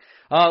different thing.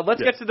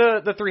 Let's get to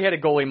the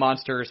three-headed goalie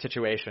monster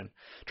situation.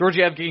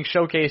 Georgiev getting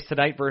showcased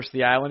tonight versus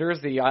the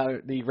Islanders.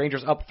 The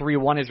Rangers up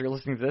 3-1 as you're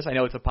listening to this. I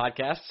know it's a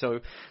podcast,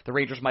 so the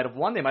Rangers might have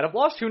won. They might have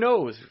lost. Who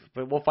knows?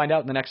 But we'll find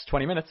out in the next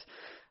 20 minutes.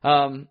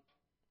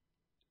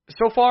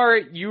 So far,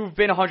 you've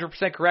been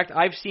 100% correct.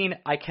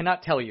 I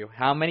cannot tell you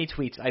how many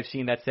tweets I've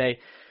seen that say,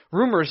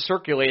 rumors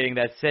circulating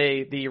that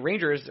say the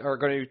Rangers are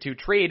going to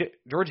trade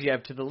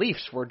Georgiev to the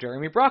Leafs for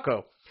Jeremy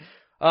Bracco.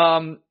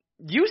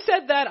 You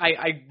said that.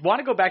 I want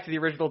to go back to the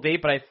original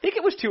date, but I think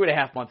it was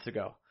 2.5 months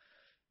ago.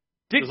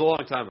 It was a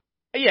long time ago.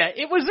 Yeah,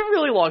 it was a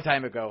really long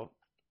time ago.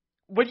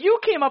 When you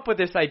came up with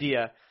this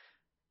idea,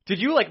 did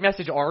you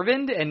message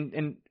Arvind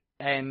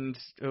and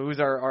who's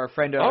our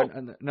friend,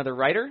 another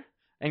writer,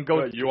 and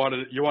go? You want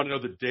to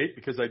know the date,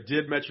 because I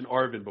did mention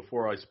Arvind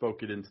before I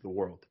spoke it into the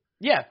world.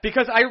 Yeah,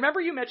 because I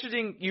remember you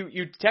mentioning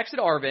you texted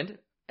Arvind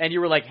and you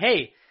were like,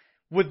 "Hey,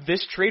 would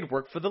this trade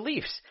work for the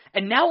Leafs?"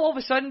 And now all of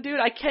a sudden,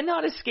 dude, I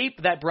cannot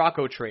escape that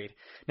Bracco trade.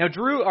 Now,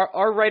 Drew,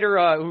 our writer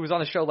who was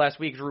on the show last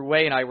week, Drew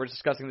Way, and I were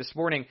discussing this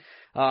morning.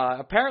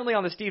 Apparently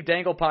on the Steve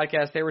Dangle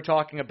podcast, they were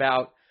talking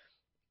about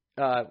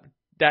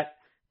that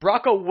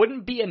Bracco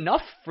wouldn't be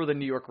enough for the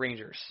New York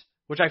Rangers,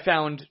 which I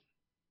found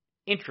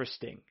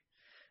interesting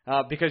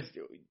because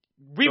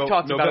we've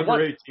talked about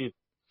it.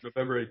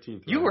 November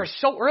 18th. You were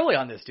so early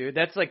on this, dude.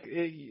 That's like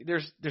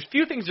there's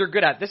few things you're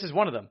good at. This is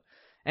one of them.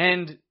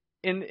 And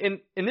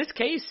in this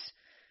case,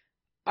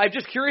 I'm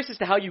just curious as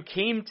to how you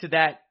came to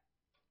that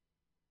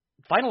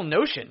final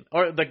notion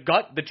or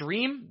the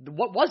dream.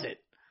 What was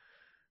it?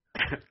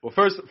 Well,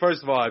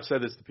 first of all, I've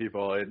said this to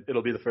people, and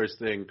it'll be the first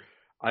thing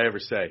I ever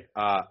say.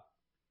 I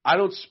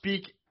don't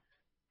speak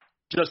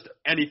just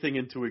anything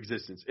into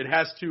existence.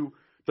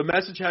 The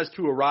message has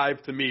to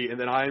arrive to me, and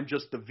then I am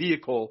just the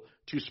vehicle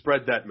to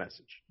spread that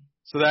message.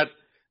 So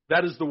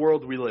that is the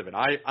world we live in.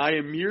 I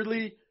am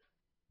merely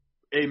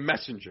a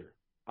messenger.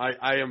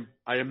 I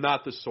am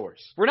not the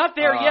source. We're not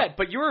there yet,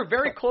 but you were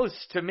very close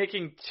to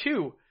making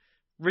 2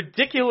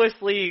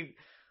 ridiculously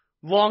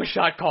long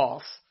shot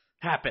calls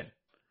happen.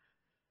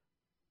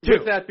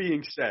 With that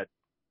being said,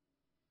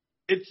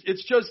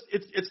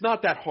 it's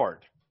not that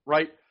hard,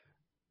 right?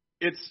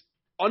 It's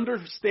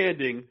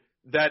understanding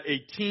that a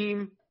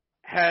team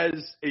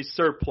has a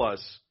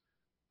surplus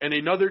and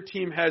another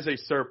team has a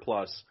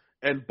surplus,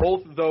 and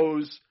both of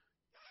those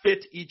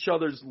fit each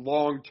other's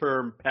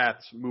long-term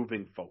paths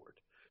moving forward.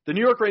 The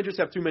New York Rangers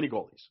have too many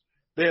goalies.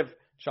 They have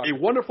a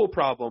wonderful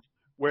problem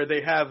where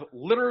they have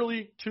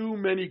literally too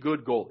many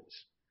good goalies.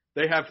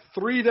 They have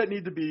 3 that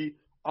need to be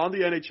on the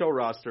NHL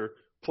roster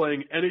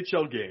playing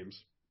NHL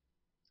games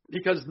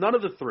because none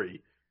of the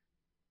 3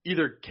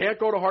 either can't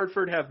go to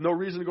Hartford, have no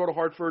reason to go to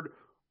Hartford,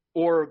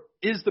 or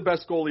is the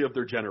best goalie of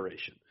their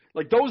generation.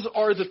 Those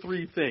are the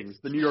 3 things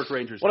the New York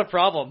Rangers have. What a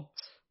problem.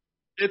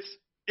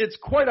 It's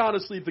quite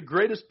honestly the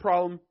greatest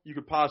problem you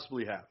could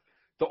possibly have.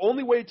 The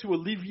only way to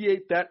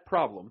alleviate that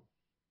problem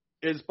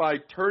is by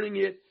turning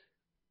it.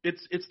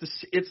 It's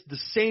the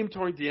same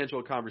Tony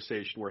DeAngelo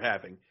conversation we're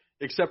having,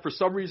 except for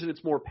some reason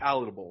it's more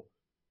palatable.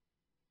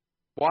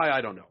 Why,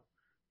 I don't know.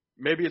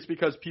 Maybe it's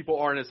because people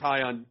aren't as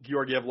high on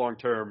Georgiev long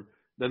term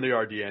than they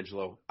are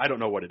DeAngelo. I don't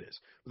know what it is.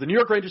 But the New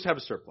York Rangers have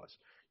a surplus.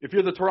 If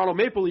you're the Toronto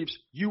Maple Leafs,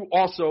 you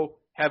also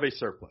have a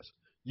surplus.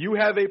 You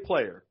have a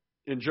player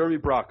in Jeremy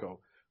Bracco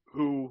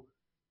who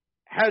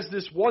has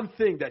this one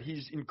thing that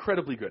he's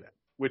incredibly good at,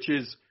 which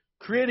is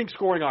creating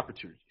scoring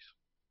opportunities.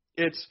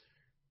 It's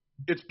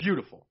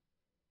beautiful.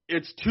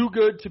 It's too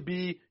good to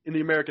be in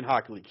the American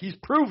Hockey League. He's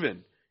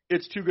proven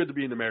it's too good to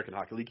be in the American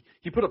Hockey League.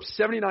 He put up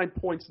 79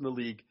 points in the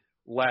league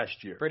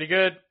last year. Pretty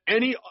good.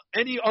 Any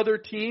other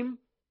team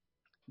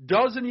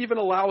doesn't even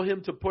allow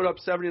him to put up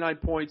 79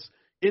 points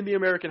in the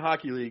American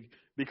Hockey League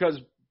because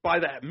by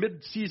that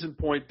mid-season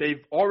point,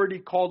 they've already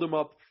called him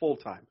up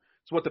full-time.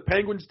 It's what the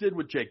Penguins did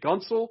with Jake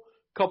Gunsel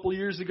a couple of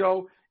years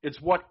ago.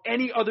 It's what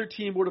any other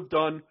team would have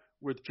done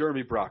with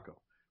Jeremy Bracco.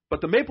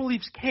 But the Maple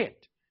Leafs can't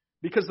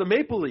because the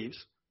Maple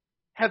Leafs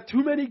have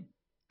too many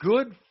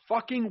good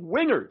fucking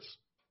wingers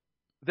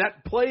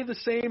that play the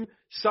same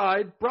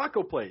side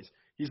Bracco plays.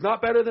 He's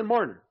not better than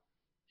Marner.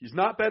 He's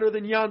not better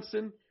than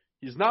Janssen.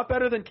 He's not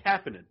better than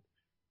Kapanen.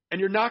 And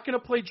you're not going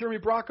to play Jeremy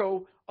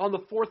Bracco on the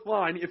fourth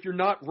line if you're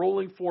not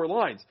rolling four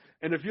lines.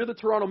 And if you're the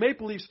Toronto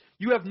Maple Leafs,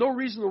 you have no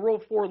reason to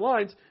roll four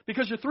lines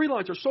because your three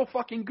lines are so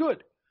fucking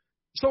good.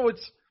 So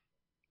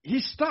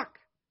he's stuck.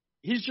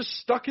 He's just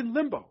stuck in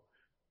limbo.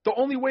 The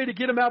only way to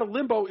get him out of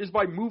limbo is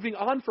by moving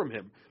on from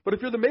him. But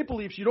if you're the Maple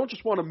Leafs, you don't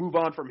just want to move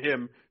on from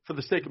him for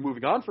the sake of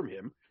moving on from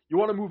him. You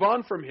want to move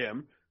on from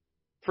him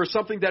for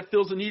something that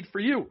fills a need for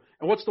you.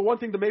 And what's the one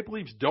thing the Maple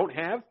Leafs don't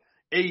have?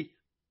 A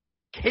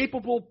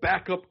capable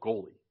backup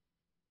goalie.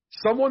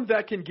 Someone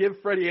that can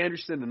give Freddie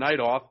Anderson the night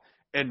off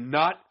and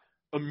not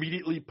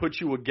immediately put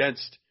you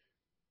against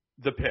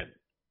the pin.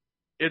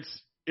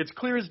 It's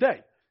clear as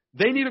day.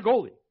 They need a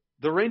goalie.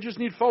 The Rangers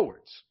need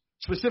forwards,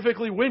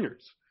 specifically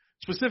wingers.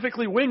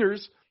 Specifically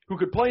wingers who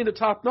could play in the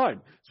top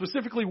nine.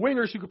 Specifically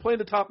wingers who could play in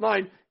the top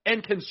nine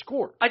and can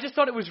score. I just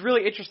thought it was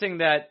really interesting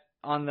that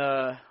on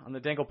the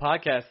Dangle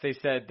podcast they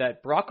said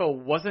that Bracco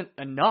wasn't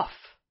enough.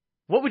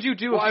 What would you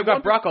do if you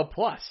got Bracco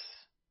plus?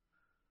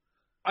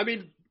 I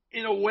mean,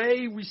 in a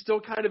way, we still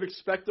kind of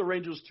expect the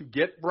Rangers to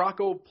get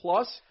Bracco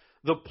plus.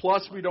 The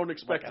plus we don't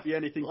expect to be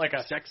anything like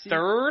a sexy.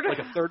 Third? Like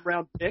a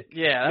third-round pick.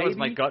 Yeah, that was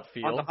my gut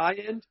feel. On the high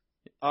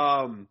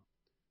end.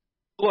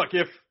 Look,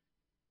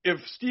 if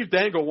Steve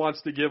Dangle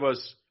wants to give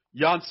us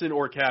Janssen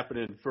or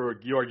Kapanen for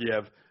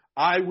Georgiev,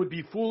 I would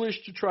be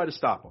foolish to try to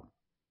stop him.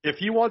 If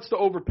he wants to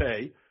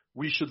overpay,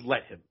 we should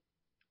let him.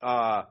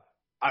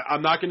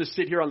 I'm not going to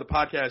sit here on the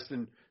podcast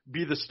and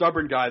be the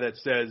stubborn guy that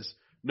says,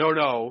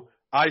 no,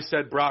 I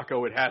said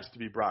Bracco, it has to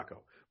be Bracco.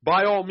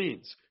 By all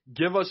means,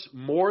 give us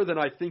more than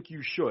I think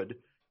you should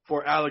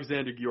for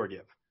Alexander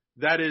Georgiev.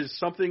 That is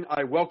something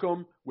I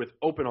welcome with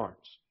open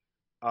arms.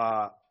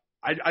 I'm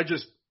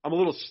a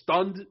little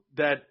stunned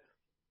that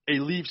a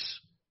Leafs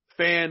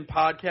fan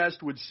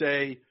podcast would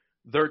say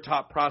their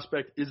top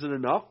prospect isn't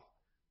enough.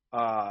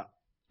 I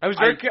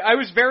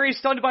was very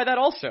stunned by that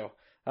also.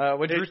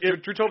 When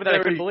Drew told me that, I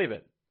couldn't believe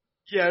it.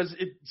 Yeah,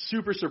 it's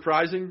super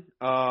surprising.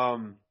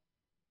 Again,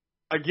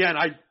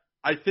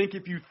 I think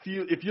if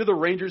you're the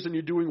Rangers and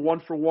you're doing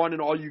 1-for-1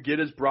 and all you get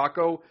is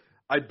Bracco,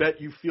 I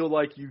bet you feel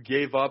like you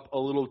gave up a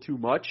little too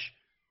much.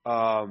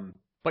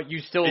 But you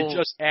still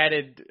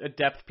added a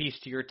depth piece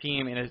to your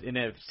team in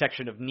a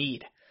section of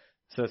need.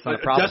 So it's not a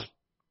problem.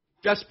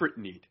 Desperate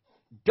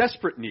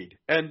need.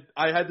 And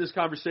I had this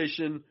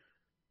conversation.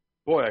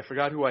 Boy, I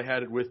forgot who I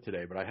had it with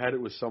today, but I had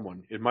it with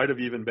someone. It might have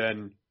even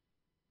been.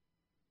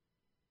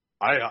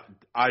 I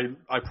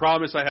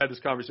promise I had this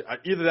conversation.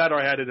 Either that or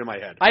I had it in my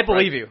head. I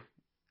believe you.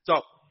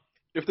 So,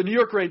 if the New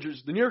York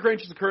Rangers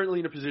are currently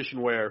in a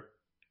position where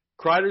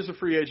Kreider's a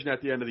free agent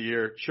at the end of the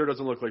year. Sure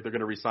doesn't look like they're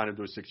going to re-sign him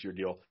to a 6-year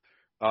deal.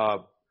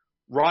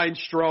 Ryan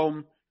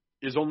Strome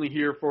is only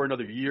here for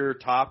another year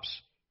tops.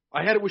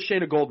 I had it with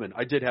Shayna Goldman.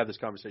 I did have this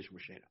conversation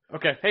with Shayna.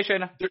 Okay. Hey,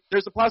 Shayna.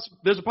 There's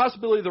a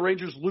possibility the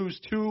Rangers lose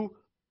 2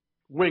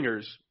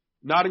 wingers,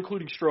 not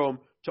including Strome,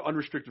 to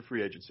unrestricted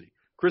free agency.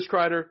 Chris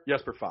Kreider,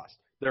 Jesper Fast.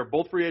 They're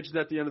both free agents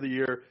at the end of the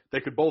year. They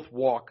could both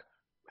walk.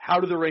 How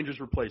do the Rangers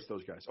replace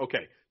those guys?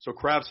 Okay, so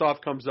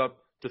Kravtsov comes up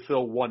to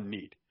fill one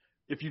need.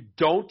 If you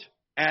don't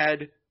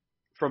add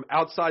from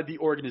outside the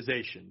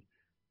organization,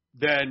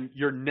 then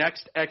your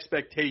next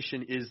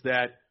expectation is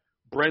that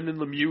Brendan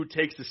Lemieux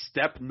takes a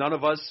step none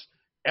of us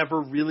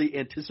ever really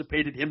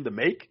anticipated him to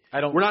make.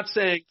 We're not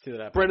saying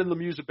Brendan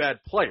Lemieux's a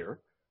bad player.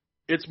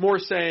 It's more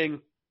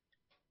saying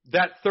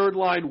that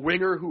third-line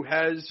winger who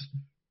has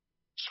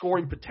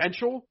scoring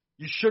potential,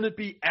 you shouldn't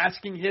be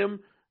asking him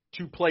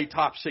to play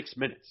top 6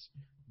 minutes.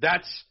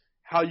 That's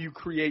how you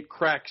create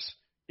cracks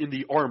in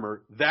the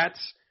armor. That's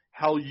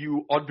how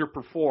you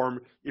underperform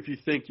if you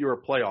think you're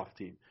a playoff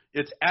team.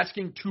 It's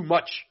asking too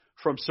much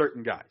from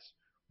certain guys.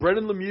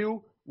 Brendan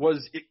Lemieux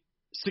was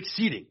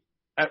succeeding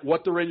at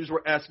what the Rangers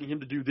were asking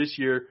him to do this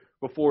year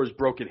before his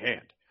broken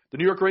hand. The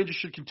New York Rangers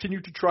should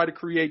continue to try to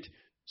create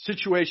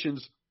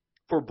situations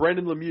for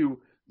Brendan Lemieux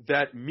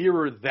that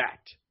mirror that.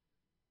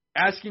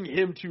 Asking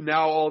him to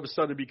now all of a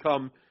sudden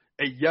become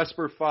a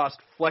Jesper Fast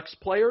flex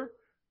player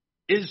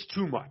is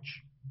too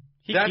much.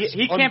 He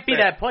can't be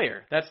that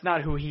player. That's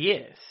not who he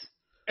is.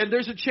 And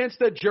there's a chance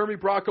that Jeremy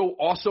Bracco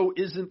also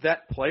isn't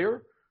that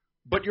player,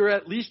 but you're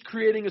at least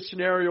creating a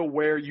scenario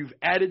where you've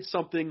added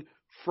something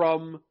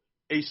from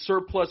a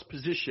surplus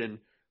position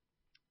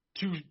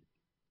to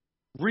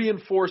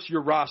reinforce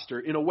your roster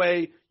in a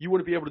way you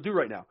wouldn't be able to do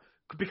right now.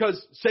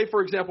 Because, say,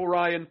 for example,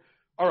 Ryan,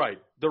 all right,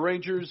 the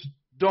Rangers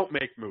don't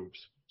make moves.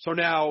 So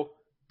now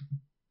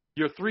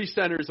your 3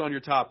 centers on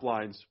your top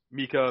lines,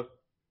 Mika,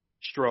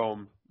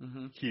 Strome,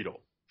 Chytil.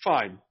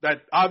 Fine.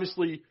 That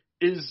obviously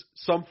is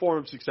some form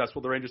of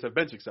successful. The Rangers have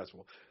been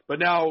successful. But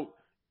now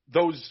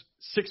those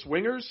 6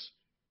 wingers,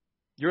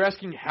 you're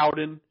asking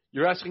Howden,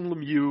 you're asking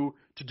Lemieux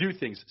to do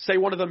things. Say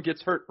one of them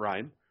gets hurt,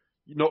 Ryan.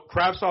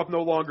 Kravtsov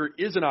no longer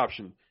is an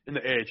option in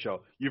the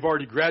AHL. You've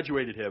already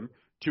graduated him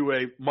to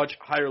a much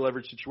higher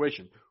leverage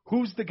situation.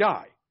 Who's the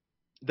guy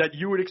that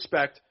you would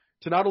expect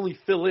to not only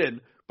fill in,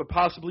 but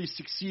possibly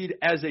succeed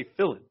as a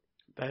fill-in?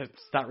 That's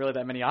not really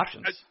that many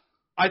options.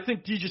 I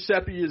think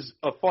DiGiuseppe is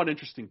a fun,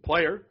 interesting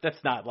player.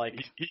 That's not like...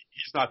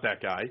 He's not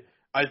that guy.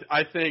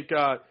 I think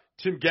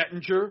Tim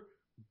Gettinger,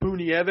 Boone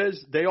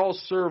Nieves, they all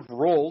serve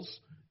roles.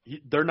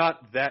 They're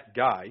not that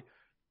guy.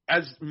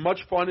 As much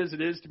fun as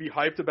it is to be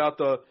hyped about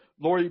the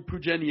Lauri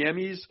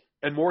Puujiniemis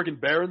and Morgan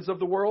Barons of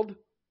the world,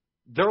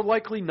 they're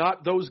likely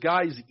not those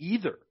guys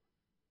either.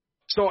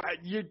 So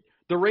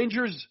the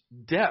Rangers'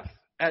 depth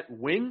at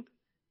wing,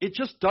 it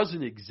just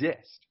doesn't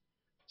exist.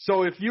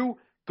 So if you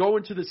go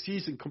into the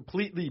season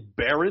completely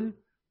barren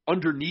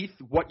underneath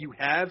what you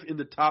have in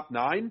the top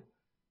 9,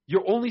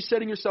 you're only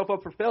setting yourself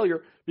up for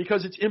failure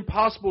because it's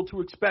impossible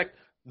to expect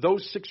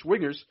those 6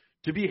 wingers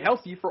to be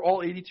healthy for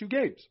all 82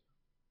 games.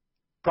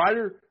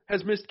 Kreider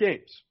has missed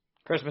games.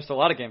 Chris missed a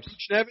lot of games.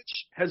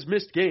 Buchnevich has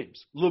missed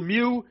games.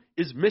 Lemieux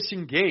is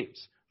missing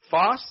games.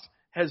 Fost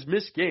has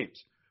missed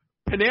games.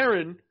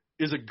 Panarin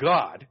is a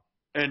god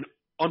and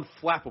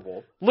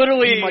unflappable.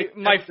 Literally,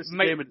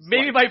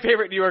 maybe my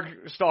favorite New York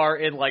star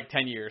in like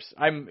 10 years.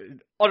 I'm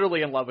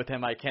utterly in love with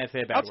him. I can't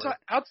say a bad word.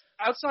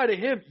 Outside of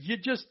him,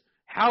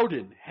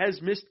 Howden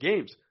has missed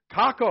games.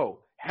 Kakko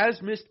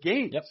has missed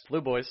games. Yep,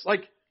 Blue Boys.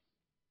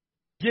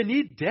 You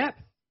need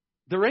depth.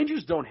 The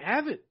Rangers don't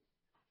have it.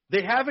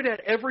 They have it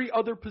at every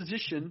other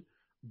position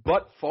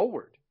but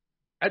forward.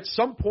 At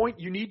some point,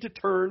 you need to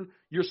turn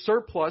your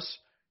surplus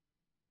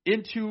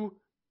into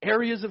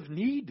areas of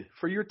need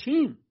for your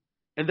team.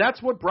 And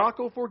that's what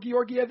Bracco for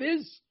Georgiev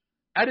is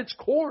at its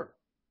core.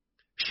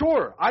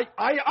 Sure, I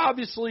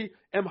obviously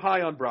am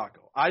high on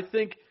Bracco. I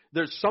think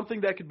there's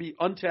something that could be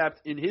untapped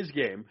in his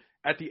game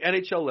at the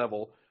NHL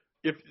level.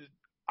 If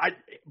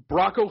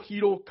Bracco,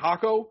 Chytil,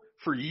 Kakko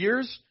for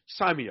years,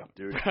 sign me up,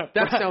 dude.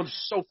 That sounds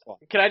so fun.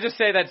 Can I just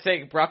say that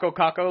saying Bracco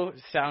Kakko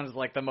sounds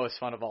like the most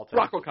fun of all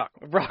time?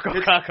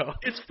 Bracco Kakko.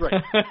 It's great.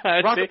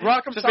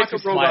 Rock'em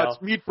Sock'em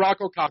Robots meet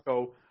Bracco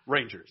Kakko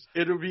Rangers.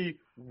 It'll be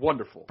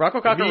wonderful.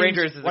 Bracco Kakko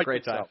Rangers is a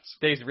great time.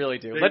 They really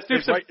do.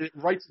 It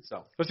writes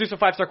itself. Let's do some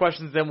 5-star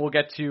questions, then we'll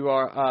get to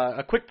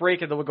a quick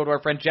break, and then we'll go to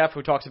our friend Jeff,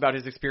 who talks about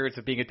his experience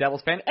of being a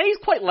Devils fan. And he's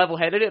quite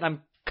level-headed, and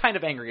I'm kind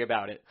of angry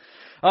about it.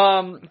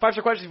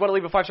 5-star questions. If you want to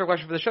leave a 5-star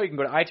question for the show, you can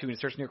go to iTunes,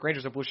 search New York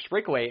Rangers or Blue Shirts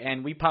Breakaway,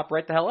 and we pop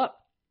right the hell up.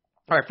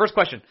 All right, first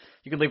question.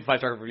 You can leave a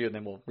 5-star review, and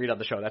then we'll read on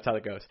the show. That's how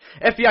it goes.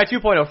 FBI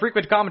 2.0,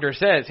 frequent commenter,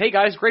 says, "Hey,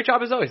 guys, great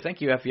job as always."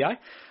 Thank you, FBI.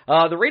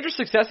 The Rangers'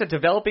 success at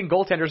developing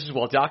goaltenders is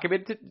well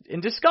documented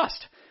and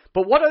discussed.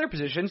 But what other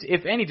positions,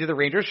 if any, do the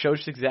Rangers show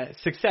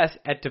success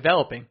at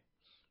developing?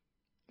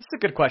 That's a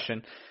good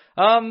question.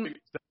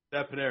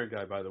 That Panarin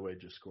guy, by the way,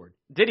 just scored.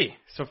 Did he?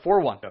 So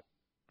 4-1. Yep.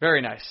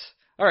 Very nice.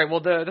 All right,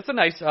 well, that's a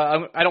nice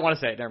I don't want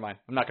to say it. Never mind.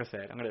 I'm not going to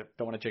say it.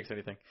 Don't want to jinx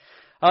anything.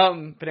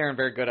 Panarin,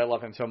 very good. I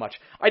love him so much.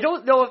 I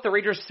don't know if the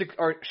Rangers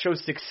show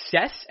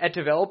success at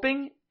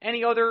developing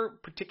any other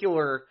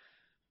particular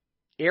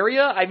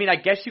area. I mean, I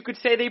guess you could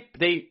say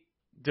they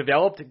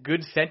developed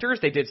good centers.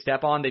 They did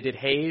Stepan. They did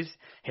Hayes.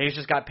 Hayes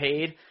just got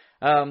paid.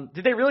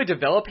 Did they really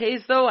develop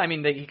Hayes, though? I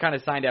mean, he kind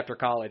of signed after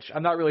college.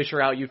 I'm not really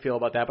sure how you feel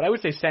about that, but I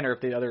would say center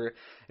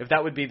if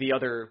that would be the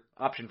other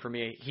option for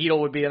me. Chytil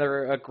would be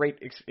a great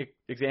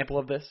example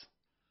of this.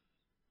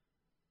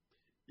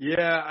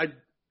 Yeah,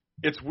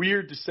 it's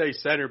weird to say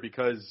center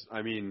because,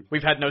 I mean...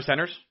 We've had no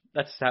centers?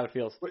 That's how it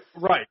feels.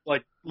 Right.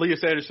 Like,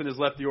 Elias Anderson has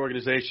left the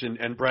organization,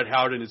 and Brett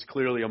Howden is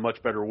clearly a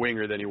much better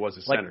winger than he was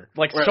a center.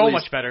 Like so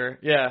much better,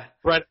 yeah.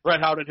 Brett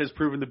Howden has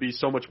proven to be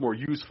so much more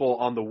useful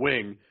on the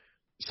wing.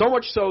 So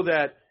much so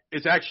that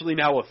it's actually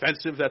now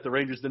offensive that the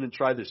Rangers didn't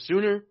try this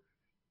sooner.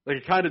 Like,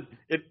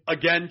 it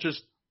again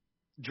just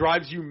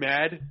drives you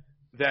mad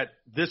that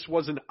this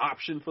was an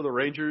option for the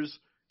Rangers,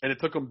 and it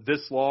took them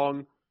this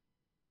long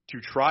to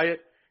try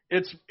it.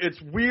 It's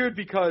weird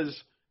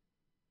because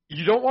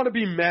you don't want to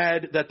be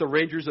mad that the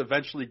Rangers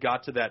eventually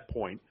got to that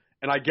point.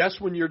 And I guess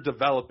when you're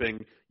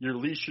developing, your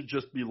leash should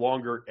just be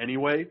longer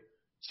anyway.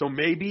 So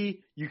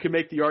maybe you can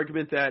make the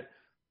argument that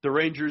the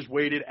Rangers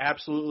waited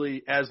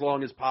absolutely as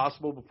long as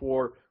possible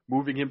before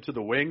moving him to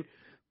the wing.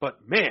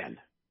 But, man,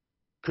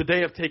 could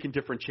they have taken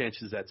different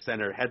chances at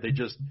center had they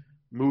just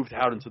moved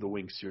out into the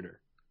wing sooner?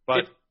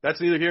 But that's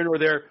neither here nor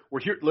there. We're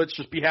here. Let's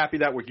just be happy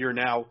that we're here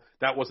now.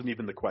 That wasn't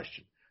even the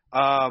question.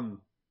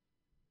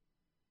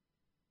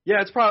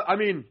 Yeah, it's probably. I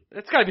mean,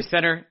 it's got to be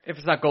center if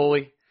it's not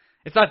goalie.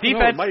 It's not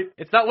defense.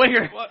 It's not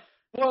winger.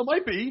 Well, it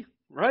might be,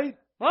 right?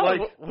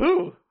 Well,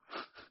 who?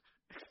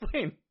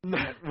 Explain.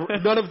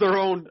 None of their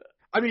own.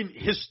 I mean,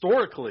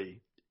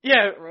 historically,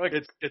 yeah,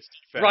 it's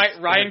defense.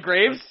 Ryan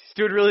Graves, he's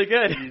doing really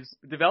good. He's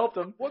developed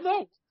them. Well,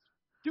 no,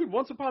 dude.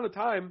 Once upon a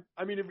time,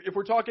 I mean, if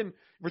we're talking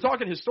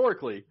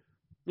historically,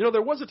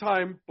 there was a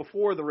time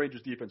before the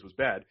Rangers defense was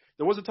bad.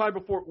 There was a time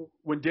before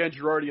when Dan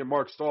Girardi and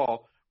Mark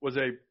Stahl was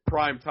a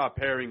prime top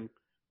pairing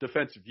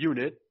defensive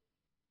unit.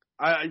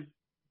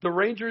 The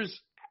Rangers,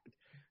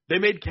 they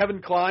made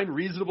Kevin Kline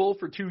reasonable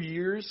for 2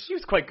 years. He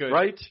was quite good.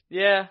 Right?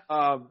 Yeah.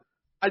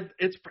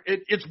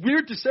 It's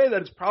weird to say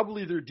that it's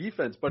probably their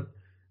defense, but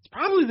it's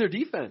probably their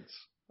defense.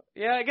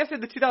 Yeah, I guess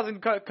in the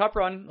 2000 Cup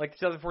run, like the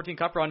 2014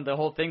 Cup run, the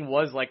whole thing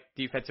was like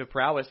defensive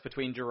prowess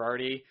between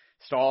Girardi,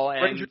 Stahl,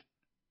 and Rangers,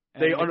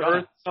 they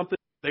unearthed something.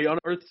 They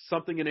unearthed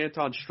something in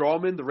Anton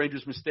Strawman. The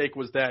Rangers' mistake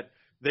was that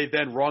they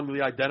then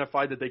wrongly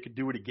identified that they could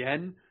do it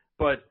again.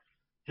 But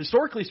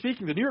historically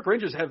speaking, the New York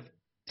Rangers have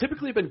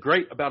typically been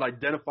great about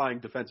identifying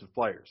defensive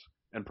players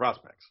and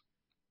prospects.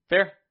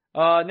 Fair.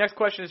 Next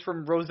question is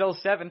from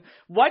Roselle7.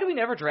 Why do we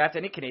never draft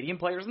any Canadian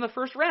players in the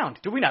first round?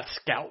 Do we not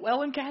scout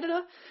well in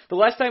Canada? The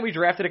last time we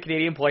drafted a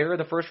Canadian player in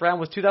the first round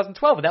was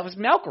 2012, and that was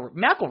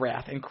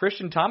McElrath and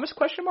Christian Thomas, ?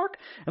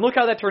 And look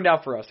how that turned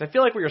out for us. I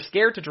feel like we are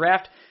scared to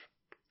draft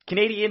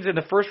Canadians in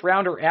the first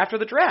round or after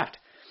the draft.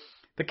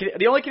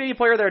 The only Canadian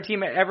player that our team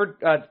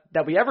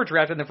that we ever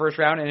drafted in the first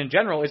round and in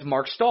general is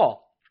Mark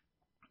Stahl.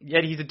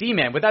 Yet he's a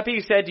D-man. With that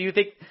being said, do you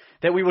think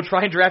that we will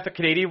try and draft a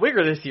Canadian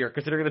winger this year,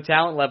 considering the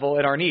talent level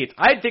and our needs?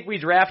 I think we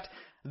draft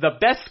the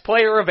best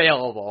player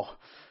available.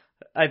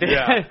 I think.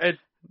 Yeah,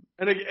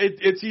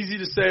 it's easy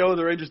to say,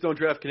 the Rangers don't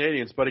draft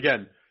Canadians. But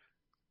again,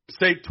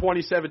 say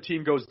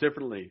 2017 goes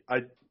differently.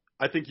 I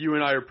think you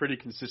and I are pretty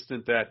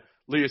consistent that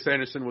Elias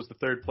Anderson was the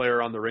third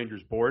player on the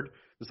Rangers board.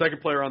 The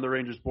second player on the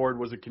Rangers board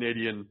was a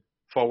Canadian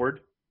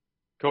forward,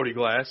 Cody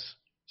Glass.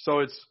 So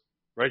it's,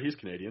 right, he's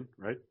Canadian,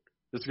 right?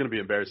 This is going to be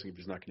embarrassing if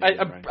he's not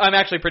Canadian. Right? I'm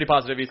actually pretty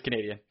positive he's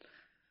Canadian.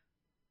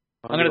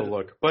 I'm going to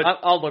look. But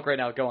I'll look right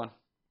now. Go on.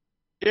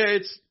 Yeah,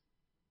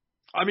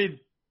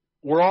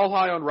 we're all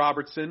high on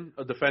Robertson,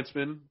 a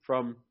defenseman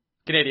from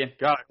Canadian.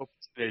 God, I hope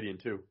he's Canadian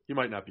too. He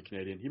might not be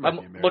Canadian. He might be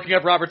American. I'm looking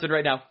up Robertson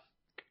right now.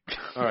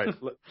 All right,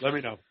 let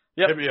me know.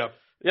 Yep. Hit me up.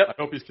 Yep. I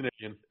hope he's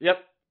Canadian. Yep.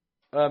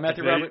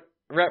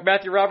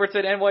 Matthew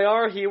Robertson,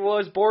 NYR. He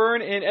was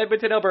born in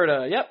Edmonton,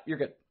 Alberta. Yep, you're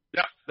good.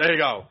 Yep, there you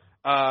go.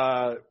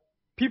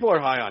 People are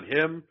high on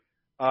him.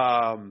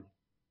 I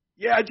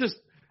just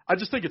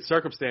think it's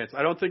circumstance.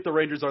 I don't think the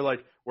Rangers are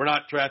like, we're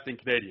not drafting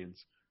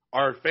Canadians.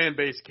 Our fan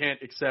base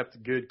can't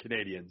accept good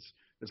Canadians.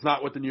 It's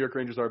not what the New York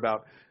Rangers are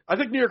about. I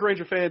think New York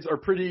Ranger fans are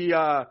pretty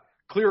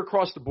clear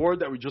across the board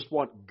that we just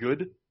want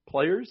good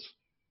players.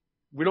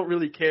 We don't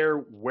really care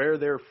where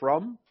they're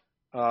from.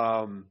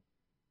 I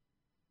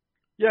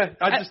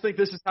just think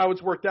this is how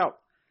it's worked out.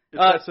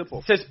 It's that simple.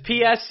 It says,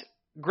 P.S.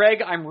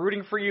 Greg, I'm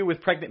rooting for you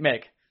with Pregnant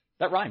Meg.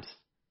 That rhymes.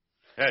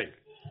 Hey.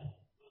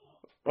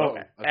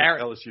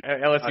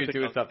 LSU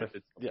doing something.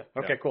 Yeah.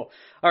 Okay, cool.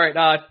 All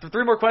right.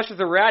 3 more questions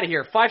and we're out of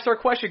here. 5-star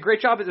question.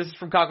 Great job. This is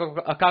from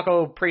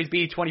Kako Praise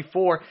B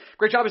 24.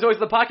 Great job as always.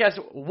 The podcast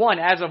 1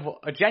 as of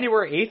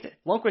January 8th.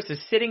 Lundqvist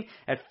is sitting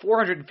at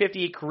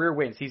 458 career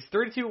wins. He's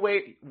 32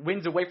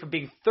 wins away from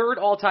being third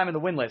all time in the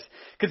win list.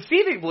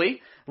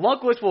 Conceivably,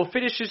 Lundqvist will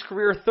finish his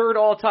career third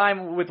all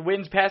time with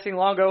wins passing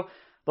Longo,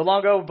 but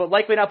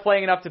likely not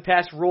playing enough to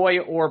pass Roy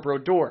or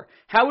Brodeur.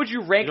 How would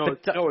you rank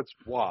it's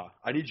Wah.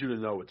 I need you to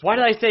know it's Why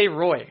did I say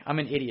Roy? I'm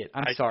an idiot.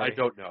 I'm sorry. I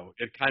don't know.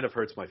 It kind of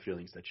hurts my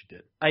feelings that you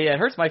did. Yeah, it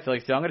hurts my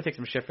feelings too. I'm going to take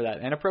some shit for that,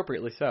 and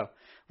appropriately so.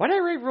 Why did I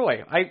rate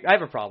Roy? I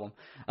have a problem.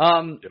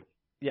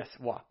 Yes,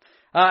 Wah.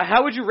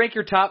 How would you rank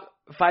your top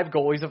 5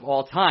 goalies of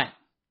all time?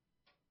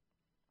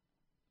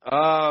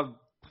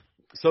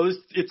 So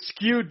it's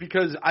skewed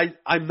because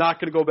I'm not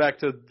going to go back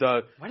to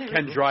the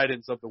Ken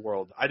Drydens of the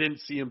world. I didn't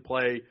see him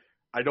play.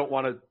 I don't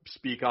want to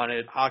speak on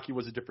it. Hockey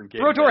was a different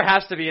game. Brodeur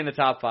has to be in the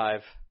top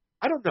 5.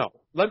 I don't know.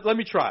 Let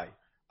me try.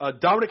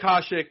 Dominik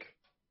Hasek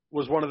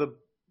was one of the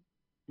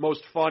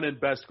most fun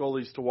and best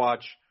goalies to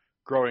watch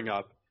growing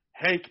up.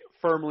 Hank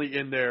firmly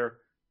in there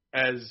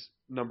as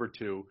number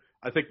 2.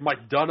 I think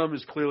Mike Dunham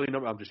is clearly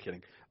number. I'm just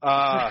kidding.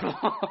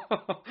 Hasek,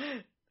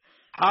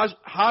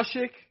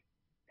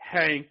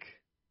 Hank.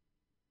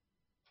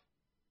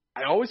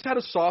 I always had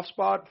a soft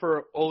spot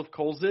for Olaf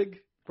Kolzig.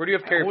 Where do you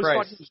have Carey Price?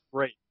 Thought he was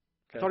great.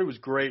 Okay. I thought he was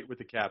great with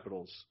the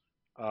Capitals.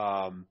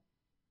 I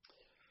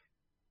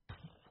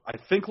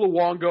think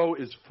Luongo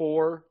is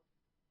 4.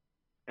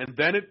 And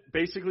then it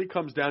basically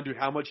comes down to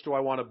how much do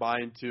I want to buy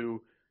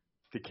into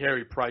the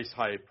Carey Price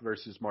hype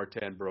versus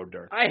Martin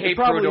Brodeur. I hate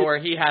Brodeur.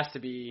 He has to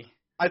be.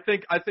 I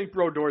think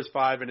Brodeur is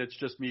 5, and it's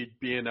just me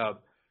being a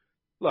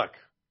look.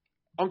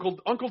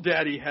 Uncle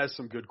Daddy has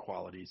some good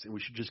qualities, and we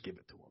should just give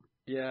it to him.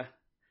 Yeah,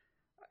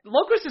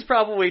 Lundqvist is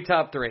probably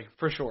top 3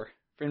 for sure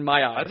in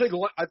my eyes. I think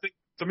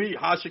to me,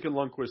 Hasek and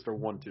Lundqvist are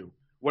 1, 2.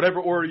 Whatever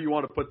order you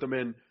want to put them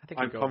in,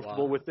 I'm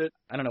comfortable with it.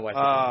 I don't know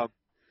why.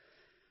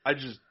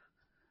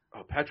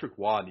 Patrick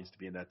Waugh needs to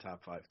be in that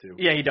top 5 too.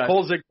 Yeah, he does.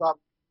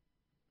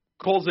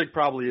 Kolzig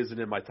probably isn't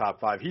in my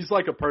top 5. He's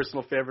like a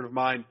personal favorite of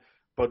mine,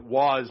 but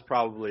Waugh is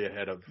probably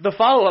ahead of. The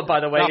follow-up, by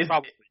the way,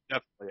 definitely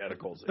ahead of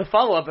Kolzig. The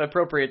follow-up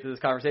appropriate to this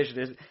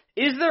conversation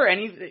is there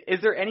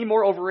any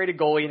more overrated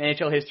goalie in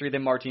NHL history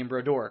than Martin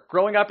Brodeur?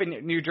 Growing up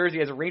in New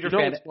Jersey as a Ranger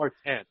fan, it's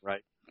Martin,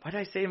 right? Why did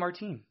I say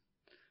Martin?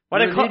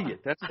 Why You're an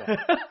idiot. That's why.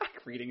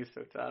 Reading is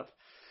so tough.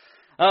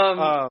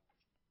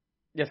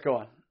 Yes, go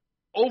on.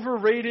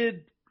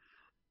 Overrated.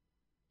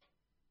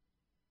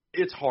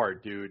 It's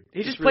hard, dude.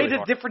 He just It's played really a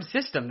hard. different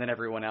system than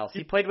everyone else.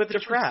 He played with a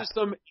Different trap.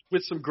 system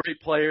with some great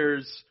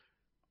players.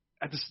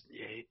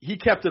 He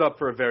kept it up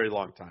for a very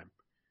long time.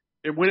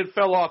 When it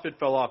fell off,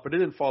 but it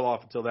didn't fall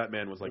off until that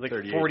man was like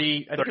 38.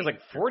 40. I think it was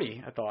like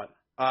 40, I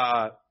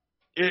thought.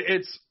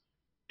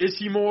 Is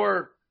he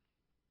more?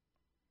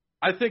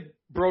 I think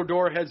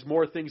Brodeur has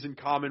more things in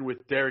common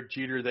with Derek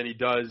Jeter than he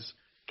does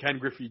Ken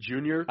Griffey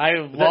Jr. I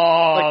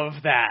love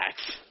that.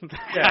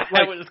 Yeah,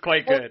 That was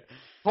quite good.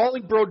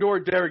 Calling Brodeur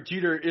Derek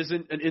Jeter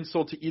isn't an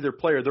insult to either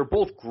player. They're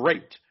both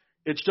great.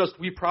 It's just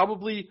we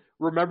probably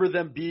remember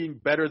them being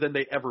better than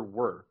they ever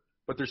were,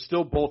 but they're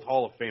still both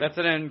Hall of Famers. That's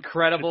an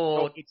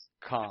incredible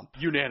comp.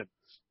 Unanimous.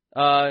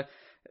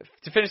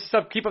 To finish this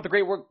up, keep up the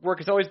great work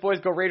as always, boys.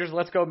 Go Raiders.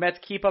 Let's go Mets.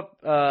 Keep up.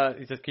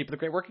 He says keep up the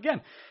great work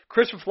again.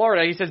 Chris from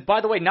Florida. He says,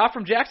 by the way, not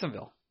from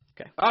Jacksonville.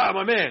 Okay.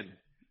 My man.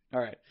 All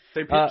right.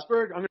 St.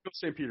 Petersburg? I'm going to go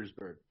St.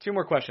 Petersburg. Two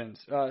more questions.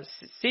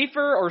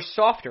 Safer or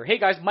softer? Hey,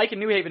 guys, Mike in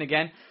New Haven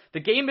again. The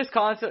game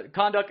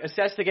misconduct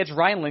assessed against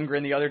Ryan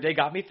Lindgren the other day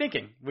got me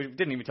thinking. We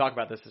didn't even talk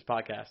about this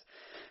podcast,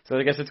 so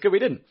I guess it's good we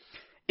didn't.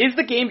 Is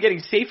the game getting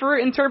safer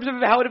in terms of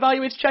how it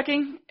evaluates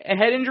checking and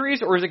head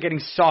injuries, or is it getting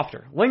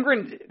softer?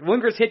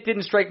 Lindgren's hit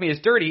didn't strike me as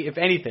dirty, if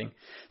anything.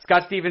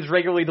 Scott Stevens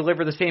regularly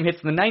delivered the same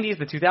hits in the 90s,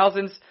 the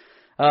 2000s.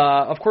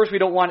 Of course, we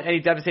don't want any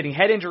devastating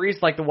head injuries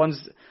like the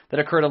ones that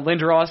occurred on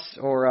Lindros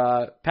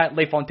or Pat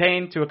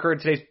LaFontaine to occur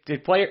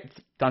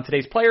on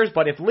today's players.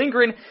 But if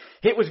Lindgren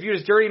hit was viewed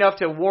as dirty enough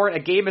to warrant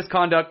a game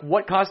misconduct,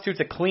 what constitutes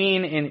a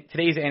clean in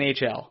today's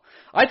NHL?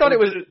 I thought it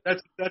was.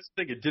 That's the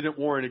thing. It didn't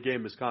warrant a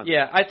game misconduct.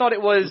 Yeah, I thought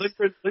it was.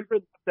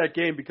 Lindgren left that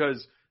game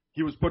because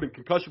he was put in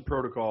concussion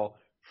protocol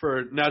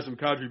for Nazem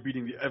Kadri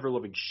beating the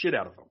ever-living shit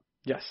out of him.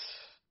 Yes.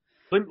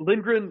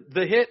 Lindgren,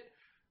 the hit.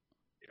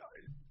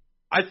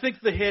 I think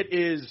the hit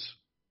is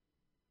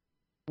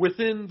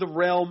within the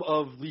realm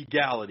of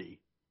legality,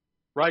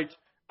 right?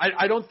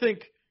 I don't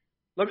think.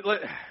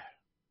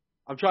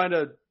 I'm trying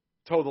to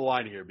toe the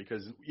line here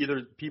because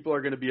either people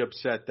are going to be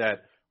upset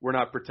that we're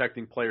not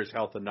protecting players'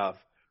 health enough,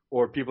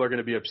 or people are going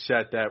to be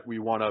upset that we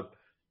want to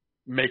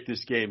make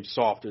this game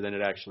softer than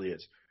it actually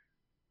is.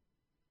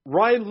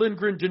 Ryan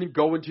Lindgren didn't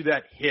go into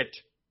that hit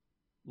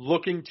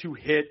looking to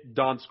hit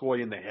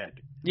Donskoy in the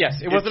head.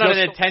 Yes, it wasn't an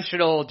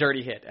intentional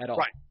dirty hit at all.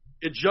 Right.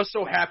 It just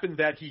so happened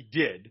that he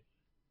did,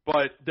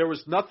 but there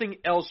was nothing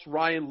else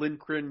Ryan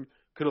Lindgren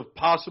could have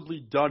possibly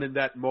done in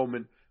that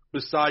moment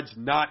besides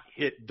not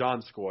hit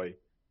Donskoy.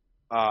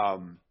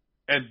 And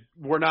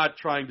we're not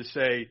trying to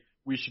say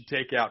we should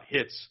take out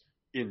hits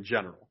in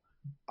general.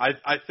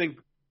 I think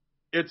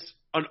it's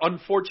an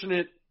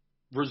unfortunate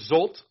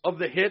result of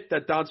the hit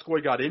that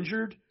Donskoy got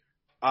injured.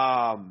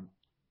 I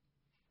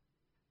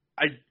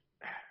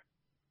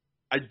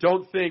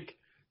don't think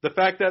the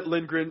fact that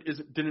Lindgren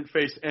didn't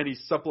face any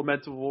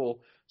supplemental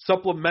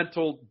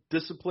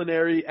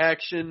disciplinary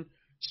action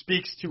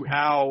speaks to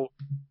how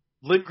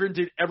Lindgren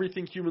did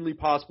everything humanly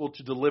possible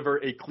to deliver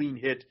a clean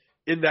hit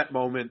in that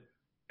moment,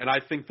 and I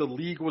think the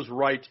league was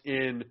right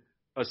in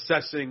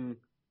assessing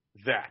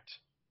that.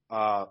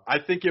 I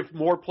think if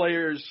more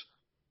players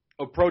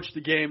approach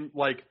the game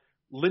like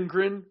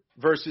Lindgren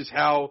versus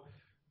how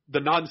the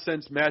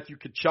nonsense Matthew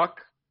Tkachuk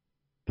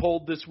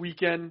pulled this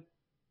weekend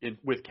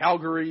with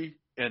Calgary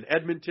and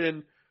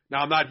Edmonton. Now,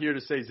 I'm not here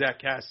to say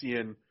Zach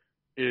Kassian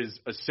is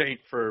a saint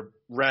for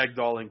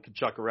ragdolling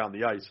Tkachuk around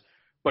the ice,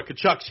 but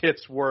Tkachuk's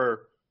hits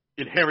were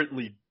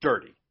inherently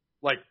dirty.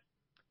 Like,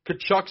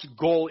 Tkachuk's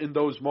goal in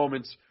those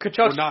moments Tkachuk's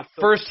were not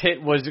first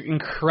hit was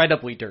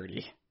incredibly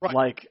dirty. Right.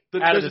 Like,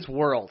 out of this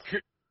world.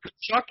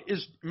 Tkachuk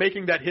is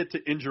making that hit to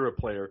injure a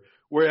player,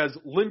 whereas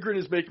Lindgren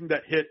is making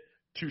that hit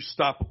to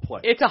stop a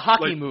play. It's a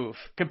hockey move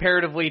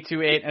comparatively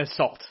to an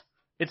assault.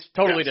 It's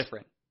totally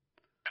different.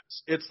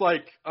 It's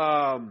like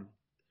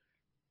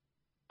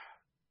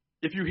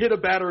if you hit a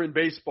batter in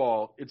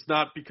baseball, it's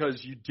not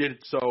because you did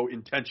it so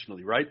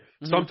intentionally, right?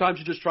 Mm-hmm. Sometimes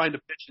you're just trying to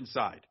pitch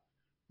inside.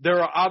 There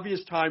are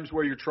obvious times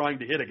where you're trying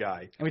to hit a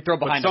guy. And we throw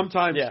behind him.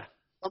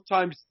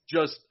 Sometimes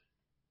just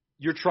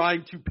you're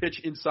trying to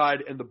pitch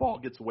inside and the ball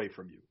gets away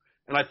from you.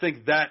 And I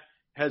think that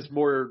has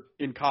more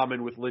in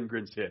common with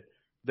Lindgren's hit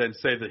than,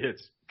 say, the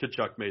hits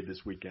Tkachuk made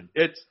this weekend.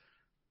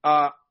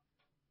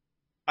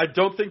 I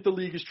don't think the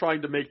league is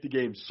trying to make the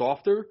game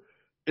softer.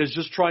 It's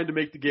just trying to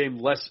make the game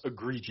less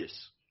egregious,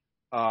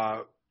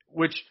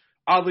 which,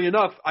 oddly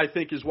enough, I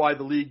think is why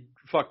the league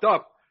fucked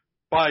up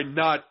by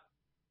not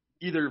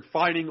either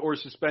fining or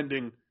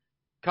suspending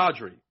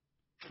Kadri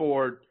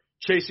for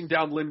chasing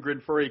down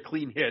Lindgren for a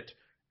clean hit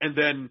and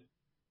then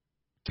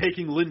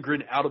taking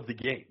Lindgren out of the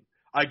game.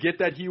 I get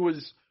that he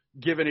was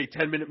given a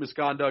 10-minute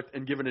misconduct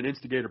and given an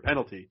instigator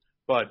penalty,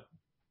 but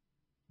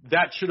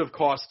that should have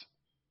cost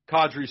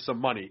Kadri some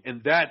money,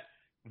 and that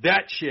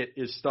shit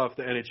is stuff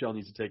the NHL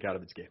needs to take out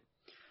of its game.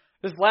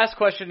 This last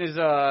question is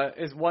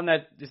one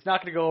that is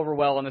not going to go over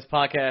well on this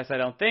podcast, I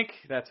don't think.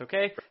 That's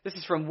okay. This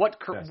is from What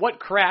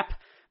Crap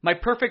My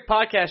perfect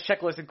podcast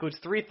checklist includes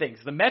 3 things: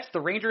 the Mets,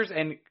 the Rangers,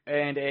 and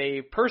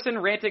a person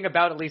ranting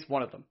about at least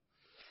one of them.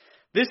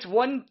 This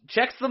one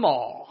checks them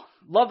all.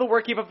 Love the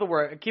work. Keep up the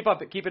work. Keep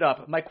it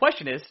up. My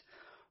question is,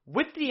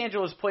 with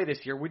D'Angelo's play this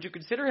year, would you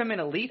consider him an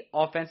elite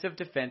offensive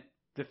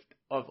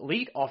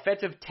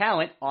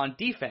talent on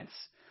defense?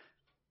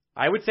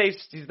 I would say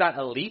he's not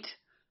elite,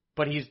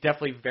 but he's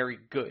definitely very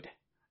good.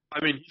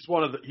 I mean,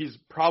 he's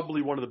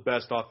probably one of the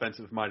best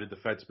offensive-minded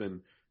defensemen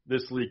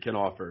this league can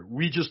offer.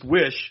 We just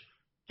wish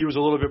he was a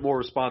little bit more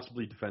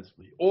responsibly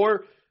defensively,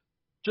 or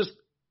just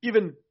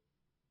even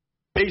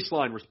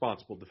baseline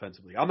responsible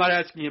defensively. I'm not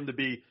asking him to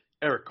be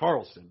Erik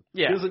Karlsson.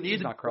 Yeah, he doesn't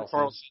need Erik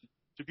Karlsson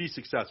to be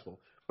successful.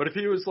 But if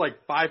he was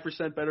like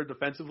 5% better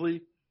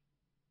defensively,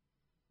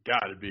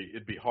 God,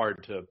 it'd be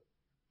hard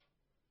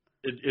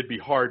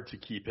to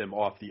keep him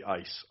off the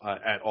ice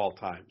at all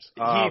times.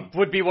 He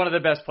would be one of the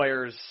best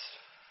players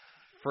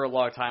for a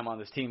long time on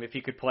this team if he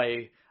could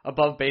play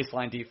above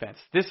baseline defense.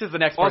 This is the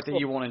next part that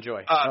you won't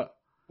enjoy.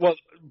 Well,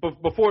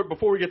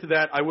 before we get to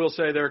that, I will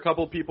say there are a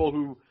couple of people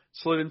who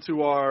slid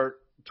into our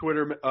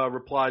Twitter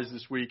replies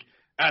this week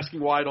asking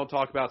why I don't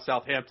talk about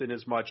Southampton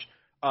as much.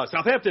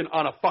 Southampton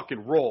on a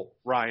fucking roll,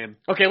 Ryan.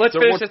 Okay, let's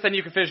finish this, then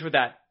you can finish with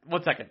that.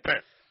 1 second.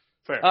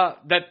 Fair.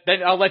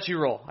 Then I'll let you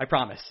roll. I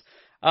promise.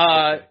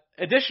 Okay.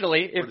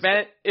 Additionally,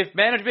 if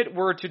management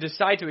were to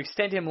decide to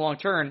extend him long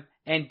term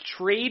and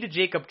trade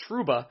Jacob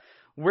Trouba,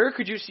 where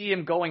could you see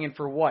him going and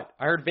for what?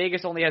 I heard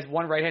Vegas only has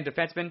 1 right-hand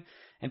defenseman,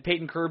 and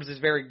Peyton Curbs is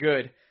very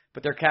good,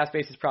 but their cap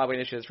space is probably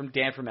an issue. It's from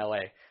Dan from LA.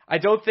 I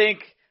don't think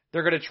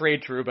they're going to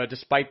trade Trouba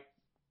despite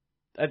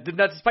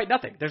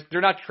nothing.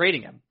 They're not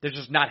trading him. They're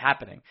just not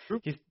happening.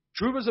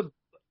 Trouba's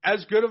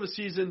as good of a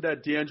season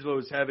that D'Angelo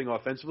is having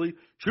offensively.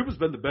 Trouba's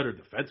been the better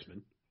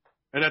defenseman,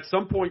 and at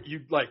some point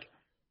you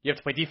have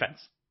to play defense.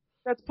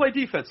 You have to play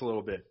defense a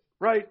little bit,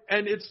 right?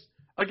 And it's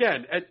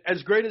again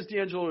as great as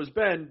D'Angelo has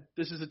been.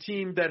 This is a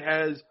team that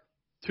has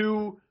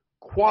 2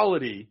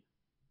 quality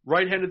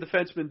right-handed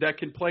defensemen that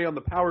can play on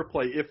the power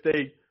play if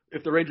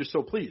the Rangers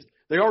so pleased.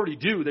 They already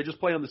do. They just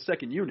play on the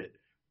second unit.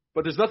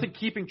 But there's nothing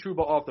keeping Trouba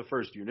off the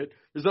first unit.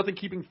 There's nothing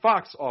keeping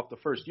Fox off the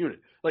first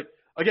unit.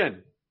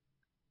 Again,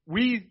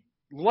 we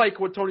like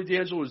what Tony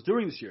DeAngelo is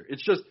doing this year.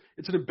 It's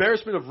an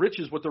embarrassment of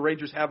riches what the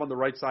Rangers have on the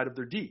right side of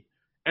their D.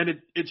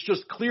 And it's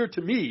just clear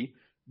to me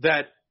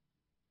that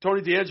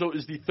Tony DeAngelo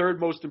is the 3rd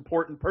most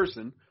important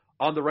person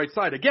on the right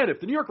side. Again, if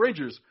the New York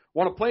Rangers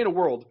want to play in a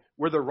world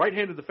where their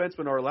right-handed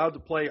defensemen are allowed to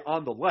play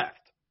on the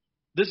left,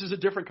 this is a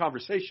different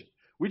conversation.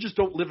 We just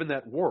don't live in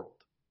that world.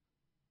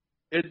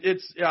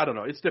 I don't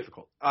know. It's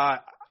difficult. I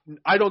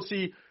don't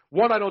see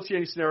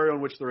any scenario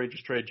in which the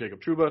Rangers trade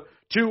Jacob Trouba.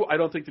 2, I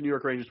don't think the New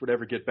York Rangers would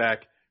ever get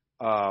back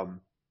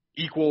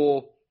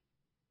equal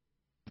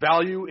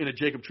value in a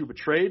Jacob Trouba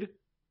trade.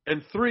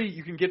 And 3,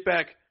 you can get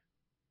back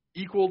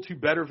equal to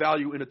better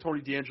value in a Tony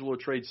DeAngelo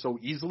trade so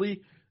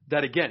easily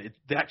that, again,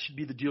 that should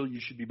be the deal you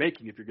should be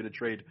making if you're going to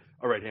trade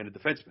a right-handed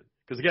defenseman.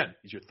 Because, again,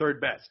 he's your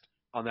 3rd best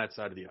on that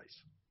side of the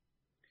ice.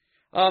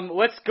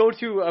 Let's go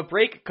to a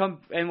break,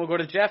 and we'll go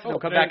to Jeff, and we'll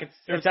come back.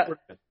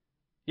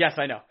 Yes,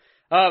 I know.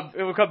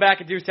 We'll come back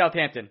and do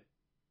Southampton.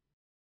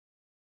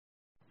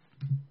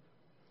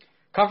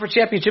 Conference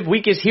Championship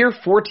Week is here.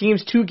 4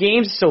 teams, 2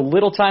 games, so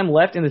little time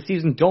left in the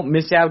season. Don't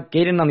miss out.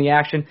 Get in on the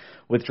action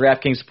with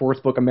DraftKings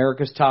Sportsbook,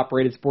 America's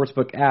top-rated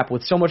sportsbook app.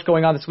 With so much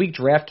going on this week,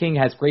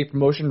 DraftKings has great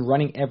promotion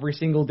running every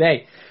single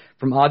day.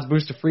 From odds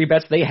boost to free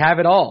bets, they have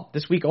it all.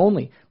 This week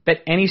only.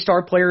 Bet any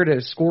star player to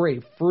score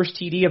a first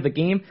TD of the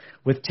game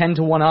with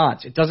 10-1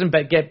 odds. It doesn't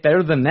get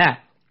better than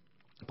that.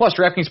 Plus,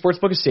 DraftKings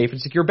Sportsbook is safe and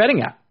secure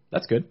betting app.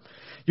 That's good.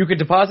 You can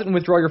deposit and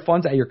withdraw your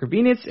funds at your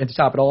convenience. And to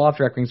top it all off,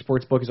 DraftKings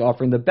Sportsbook is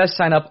offering the best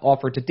sign-up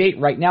offer to date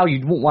right now.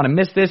 You won't want to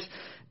miss this.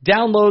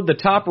 Download the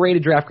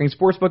top-rated DraftKings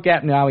Sportsbook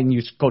app now and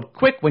use code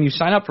QUICK when you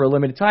sign up for a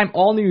limited time.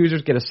 All new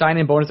users get a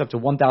sign-in bonus up to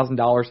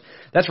 $1,000.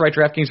 That's right,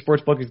 DraftKings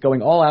Sportsbook is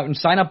going all out, and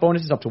sign-up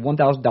bonuses up to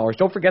 $1,000.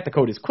 Don't forget the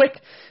code is QUICK,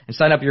 and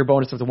sign up for your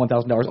bonus up to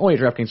 $1,000 only at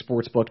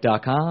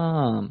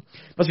DraftKingsSportsbook.com.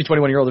 Must be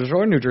 21 years old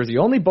or New Jersey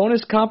only.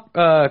 Bonus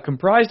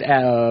comprised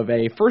of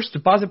a first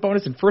deposit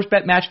bonus and first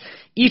bet match,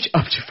 each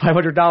up to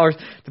 $500.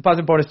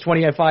 Deposit bonus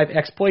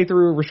 25x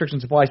playthrough.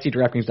 Restrictions apply. See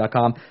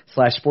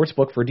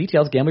DraftKings.com/sportsbook for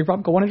details. Gambling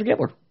problem? Call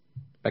 1-800-GAMBLER.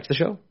 Back to the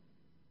show.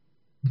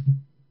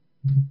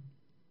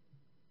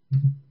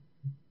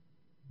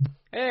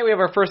 Hey, we have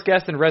our first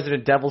guest and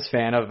resident Devils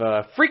fan, of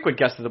a frequent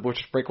guest of the Blue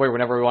Shirts Breakaway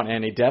whenever we want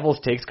any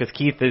Devils takes, because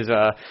Keith is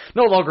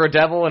no longer a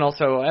Devil, and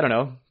also, I don't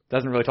know,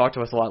 doesn't really talk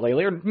to us a lot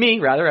lately, or me,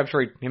 rather. I'm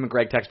sure him and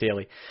Greg text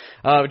daily.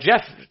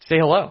 Jeff, say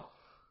hello.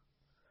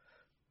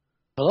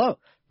 Hello.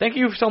 Thank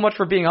you so much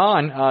for being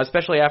on,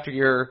 especially after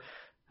your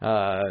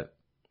so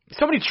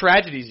many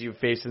tragedies you've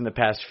faced in the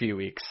past few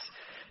weeks.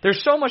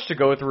 There's so much to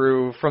go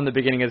through from the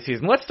beginning of the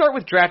season. Let's start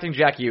with drafting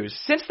Jack Hughes.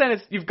 Since then,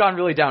 you've gone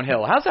really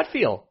downhill. How's that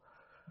feel?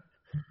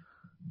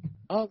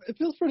 It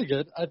feels pretty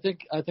good. I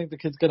think the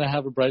kid's going to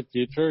have a bright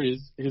future.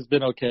 He's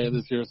been okay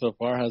this year so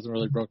far. Hasn't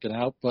really broken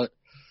out, but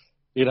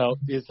he's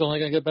only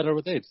going to get better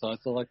with age. So I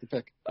still like the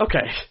pick.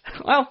 Okay.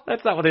 Well,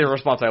 that's not the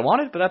response I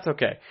wanted, but that's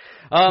okay.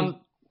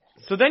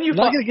 So then I'm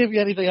not going to give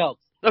you anything else.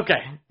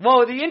 Okay.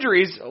 Well, the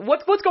injuries.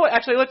 What's going?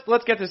 Actually,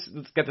 let's get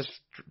this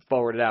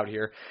forwarded out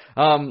here.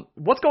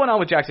 What's going on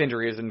with Jack's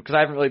injuries? And because I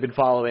haven't really been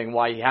following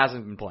why he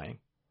hasn't been playing.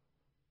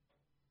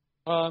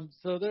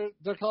 So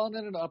they're calling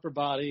it an upper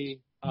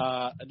body.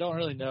 I don't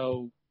really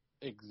know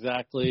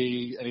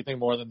exactly anything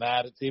more than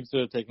that. It seems to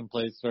have taken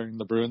place during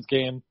the Bruins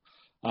game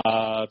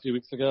a few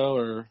weeks ago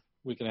or a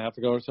week and a half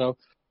ago or so.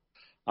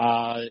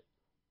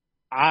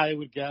 I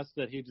would guess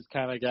that he just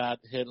kind of got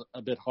hit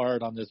a bit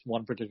hard on this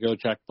one particular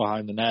check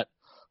behind the net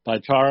by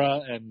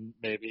Chara, and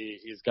maybe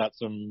he's got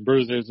some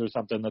bruises or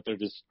something that they're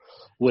just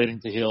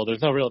waiting to heal.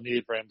 There's no real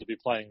need for him to be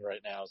playing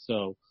right now,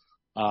 so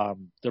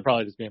they're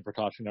probably just being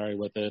precautionary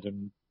with it,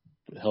 and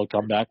he'll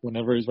come back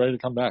whenever he's ready to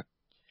come back.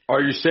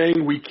 Are you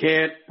saying we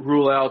can't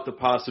rule out the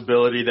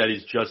possibility that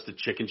he's just a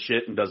chicken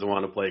shit and doesn't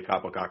want to play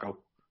Capo Caco?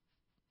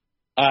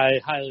 I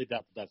highly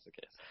doubt that that's the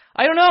case.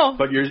 I don't know.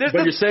 But you're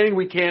saying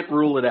we can't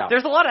rule it out.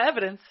 There's a lot of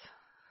evidence.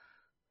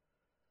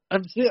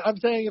 I'm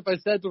saying if I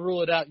said to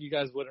rule it out, you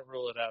guys wouldn't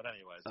rule it out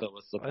anyway. So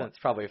what's the point? That's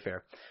probably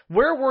fair.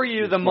 Where were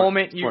you the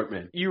moment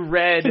you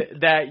read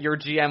that your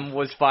GM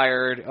was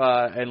fired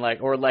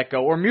or let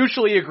go or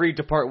mutually agreed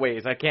to part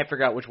ways? I can't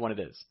figure out which one it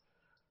is.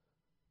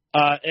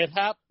 It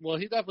happened. Well,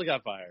 he definitely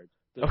got fired.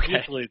 The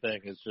mutually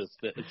thing is just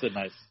it's a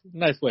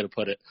nice way to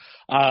put it.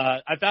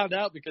 I found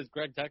out because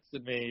Greg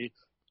texted me,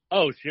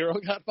 "Oh, Shiro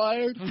got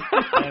fired,"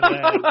 and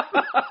then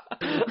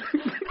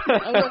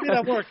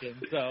I'm working,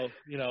 so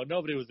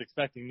nobody was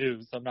expecting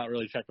news. So I'm not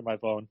really checking my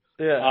phone.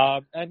 Yeah.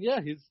 And yeah,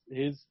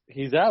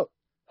 he's out.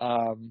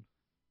 Don't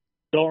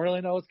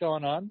really know what's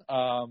going on.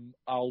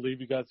 I'll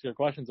leave you guys to your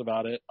questions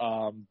about it.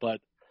 But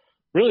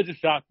really just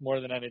shocked more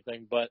than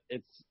anything. But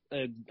it's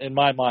in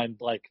my mind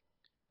like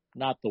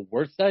not the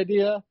worst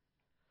idea,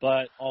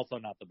 but also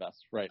not the best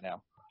right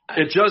now.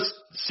 It just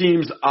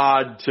seems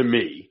odd to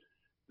me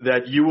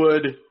that you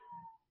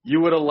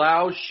would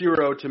allow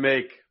Shiro to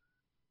make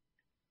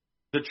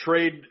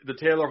the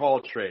Taylor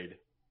Hall trade.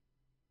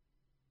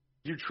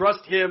 You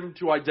trust him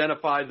to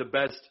identify the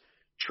best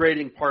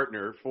trading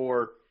partner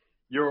for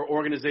your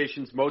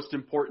organization's most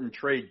important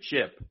trade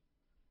chip.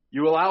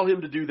 You allow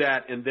him to do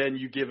that, and then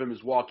you give him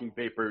his walking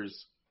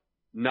papers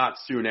not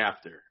soon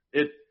after.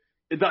 It's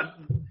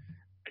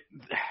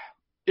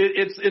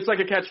like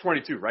a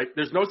catch-22, right?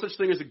 There's no such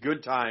thing as a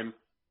good time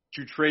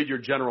to trade your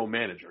general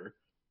manager.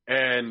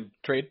 And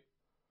trade?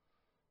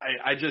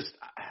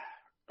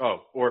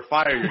 Or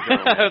fire your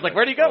general manager. I was like,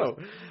 where do you go?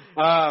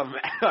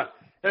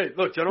 Hey,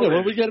 look, general manager.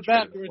 When we get it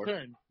back in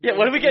return. Yeah,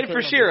 what do we get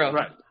for Shiro?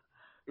 Right.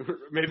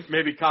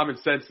 Maybe common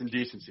sense and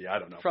decency. I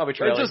don't know. Probably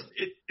trailing.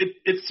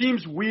 It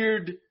seems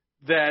weird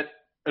that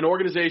an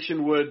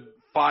organization would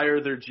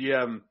fire their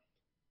GM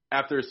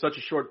after such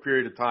a short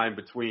period of time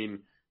between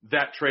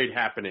that trade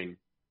happening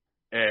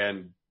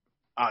and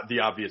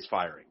the obvious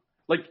firing.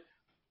 Like,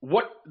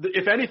 what,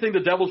 if anything, the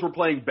Devils were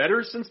playing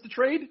better since the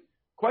trade?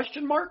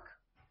 Question mark?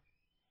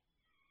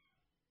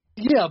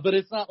 Yeah, but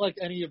it's not like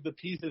any of the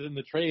pieces in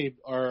the trade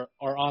are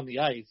on the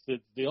ice.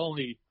 It's the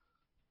only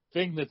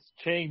thing that's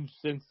changed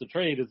since the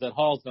trade is that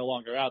Hall's no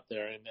longer out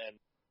there, and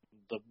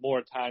the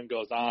more time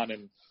goes on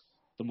and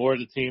the more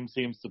the team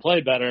seems to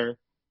play better,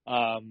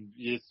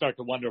 you start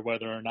to wonder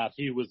whether or not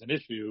he was an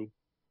issue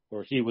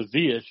or he was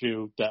the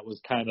issue that was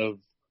kind of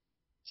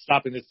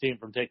stopping this team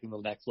from taking the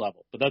next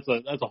level. But that's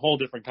a whole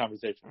different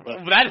conversation.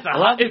 But is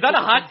that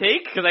a hot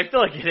take? Because I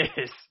feel like it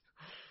is.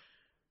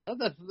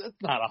 That's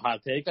not a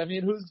hot take. I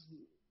mean,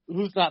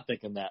 who's not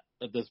thinking that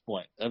at this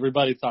point?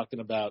 Everybody's talking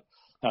about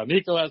how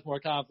Nico has more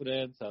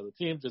confidence, how the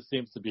team just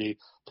seems to be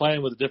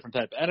playing with a different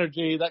type of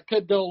energy. That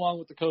could go along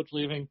with the coach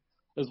leaving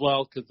as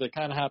well, because they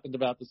kind of happened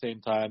about the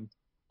same time.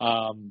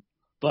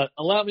 But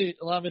allow me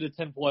to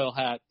tinfoil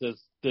hat this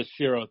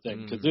Shiro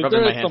thing, because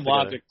there is some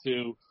logic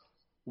to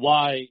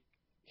why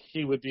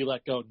he would be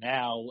let go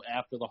now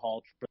after the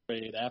Hall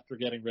trade, after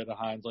getting rid of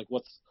Hines. Like,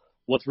 what's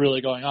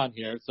really going on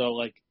here? So,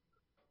 like,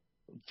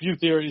 a few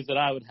theories that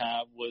I would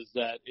have was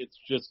that it's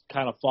just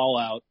kind of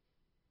fallout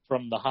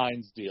from the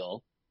Hines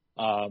deal.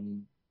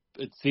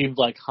 It seemed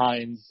like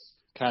Hines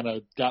kind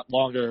of got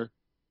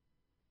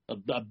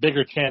a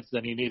bigger chance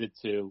than he needed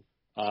to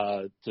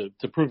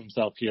prove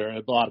himself here.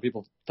 A lot of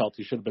people felt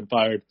he should have been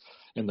fired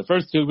in the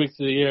first 2 weeks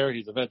of the year.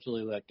 He's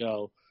eventually let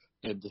go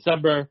in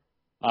December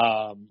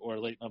or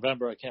late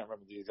November. I can't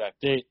remember the exact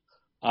date.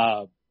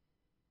 But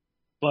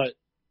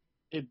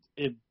it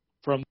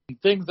from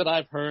things that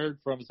I've heard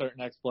from a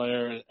certain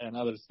ex-player and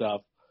other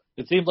stuff,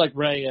 it seems like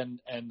Ray and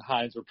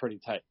Hines were pretty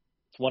tight.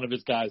 It's one of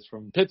his guys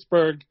from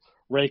Pittsburgh.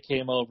 Ray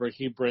came over.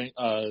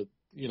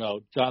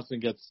 Johnson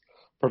gets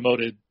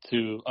promoted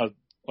to,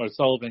 or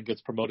Sullivan gets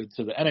promoted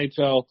to the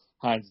NHL.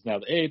 Hines is now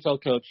the AHL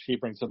coach. He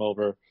brings him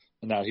over,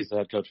 and now he's the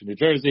head coach in New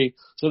Jersey.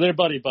 So they're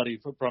buddy-buddy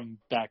from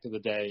back in the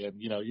day.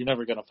 And, you're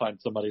never going to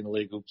find somebody in the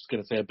league who's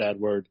going to say a bad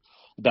word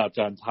about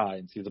John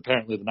Hines. He's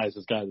apparently the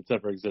nicest guy that's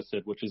ever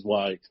existed, which is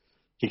why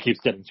he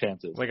keeps getting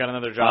chances. We got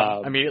another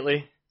job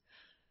immediately?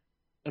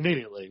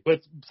 Immediately.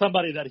 With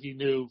somebody that he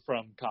knew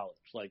from college.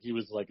 Like, he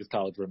was like his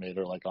college roommate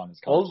or like on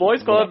his college. Old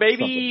boys club,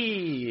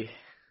 baby!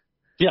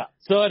 Yeah.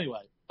 So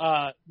anyway,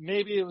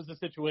 maybe it was a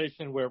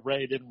situation where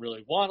Ray didn't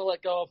really want to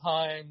let go of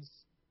Hines,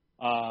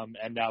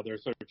 and now they're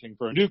searching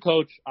for a new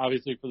coach,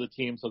 obviously, for the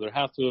team. So there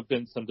have to have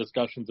been some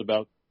discussions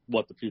about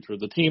what the future of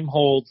the team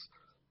holds.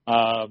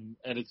 And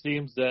it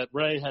seems that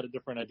Ray had a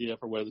different idea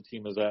for where the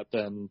team is at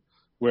than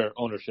where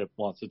ownership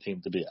wants the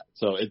team to be at.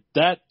 So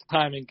that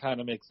timing kind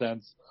of makes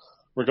sense.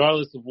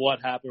 Regardless of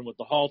what happened with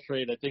the Hall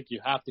trade, I think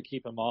you have to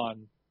keep him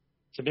on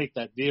to make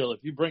that deal. If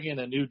you bring in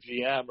a new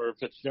GM or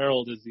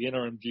Fitzgerald as the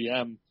interim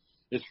GM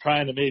is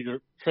trying to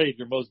trade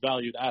your most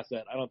valued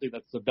asset, I don't think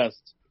that's the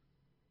best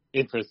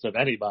interest of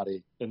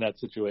anybody in that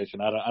situation.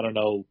 I don't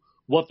know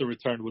what the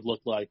return would look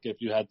like if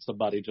you had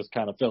somebody just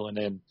kind of filling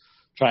in,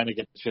 trying to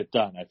get shit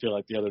done. I feel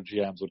like the other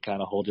GMs would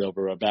kind of hold you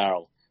over a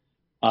barrel.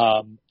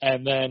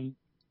 And then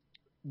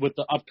with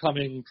the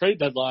upcoming trade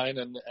deadline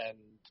and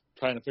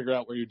trying to figure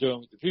out what you're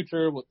doing with the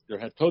future, what your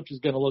head coach is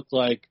going to look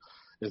like,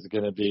 is it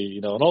going to be,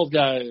 an old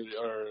guy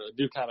or a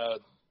new kind of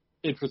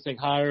interesting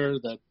hire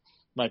that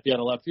might be out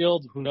of left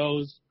field? Who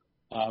knows?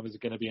 Is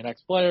it going to be an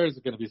ex-player? Is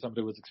it going to be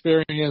somebody with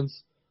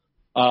experience?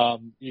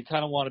 You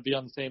kind of want to be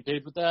on the same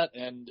page with that,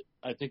 and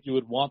I think you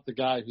would want the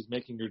guy who's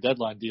making your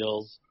deadline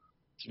deals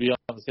to be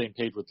on the same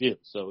page with you.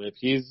 So if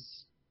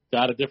he's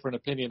got a different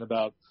opinion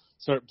about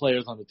certain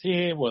players on the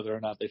team, whether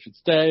or not they should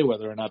stay,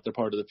 whether or not they're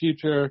part of the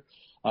future,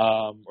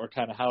 or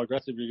kind of how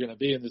aggressive you're going to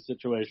be in this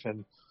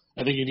situation,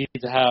 I think you need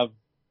to have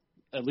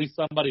at least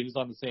somebody who's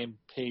on the same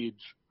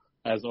page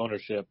as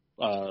ownership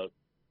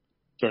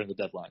during the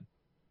deadline.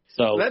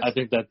 So I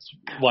think that's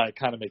why it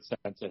kind of makes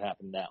sense it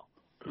happened now.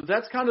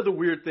 That's kind of the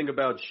weird thing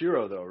about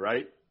Shiro, though,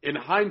 right? In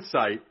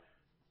hindsight,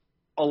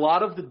 a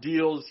lot of the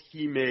deals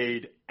he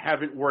made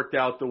haven't worked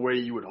out the way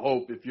you would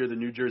hope if you're the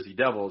New Jersey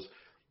Devils.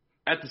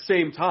 At the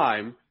same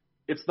time,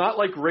 it's not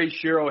like Ray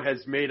Shero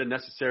has made a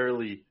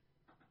necessarily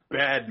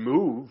bad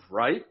move,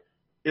 right?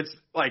 It's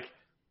like,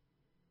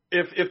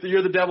 if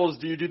you're the Devils,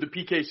 do you do the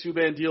PK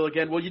Subban deal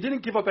again? Well, you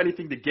didn't give up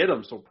anything to get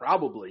him, so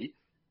probably.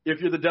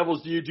 If you're the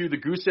Devils, do you do the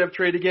Gusev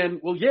trade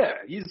again? Well, yeah,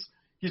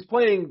 he's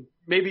playing.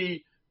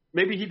 Maybe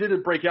he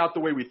didn't break out the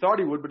way we thought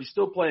he would, but he's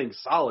still playing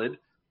solid.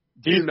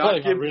 He's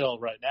playing unreal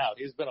right now.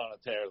 He's been on a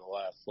tear the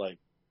last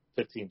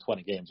 15,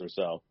 20 games or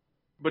so.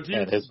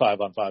 And his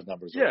 5-on-5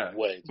 numbers are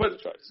way too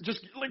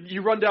just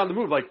you run down the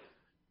move,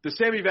 the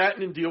Sammy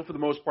Vatanen deal for the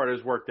most part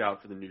has worked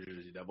out for the New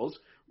Jersey Devils.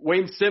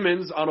 Wayne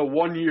Simmons on a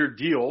 1-year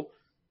deal,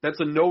 that's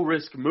a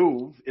no-risk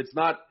move. It's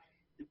not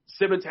 –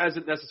 Simmons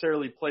hasn't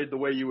necessarily played the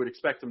way you would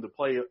expect him to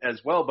play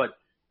as well, but,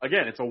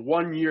 again, it's a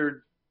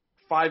 1-year,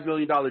 $5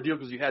 million deal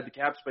because you had the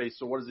cap space,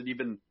 so what does it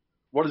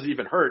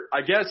even hurt?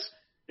 I guess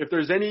if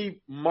there's any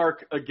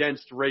mark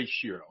against Ray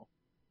Shero,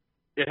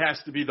 it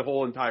has to be the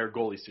whole entire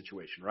goalie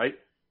situation, right?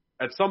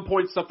 At some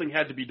point, something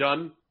had to be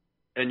done,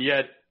 and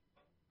yet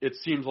it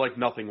seems like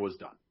nothing was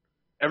done.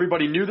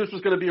 Everybody knew this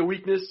was going to be a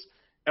weakness.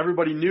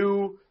 Everybody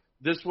knew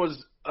this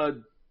was a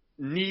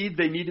need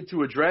they needed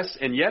to address,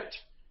 and yet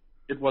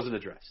it wasn't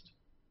addressed.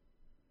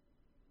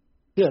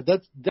 Yeah,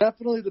 that's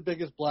definitely the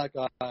biggest black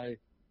eye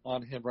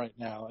on him right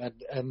now.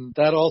 And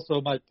that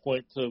also might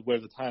point to where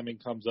the timing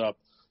comes up,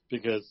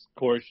 because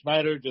Corey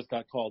Schneider just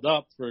got called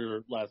up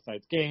for last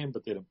night's game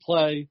but didn't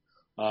play.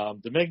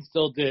 Domingue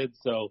still did,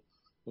 so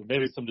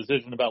maybe some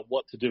decision about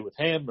what to do with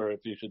him, or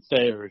if he should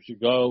stay or if he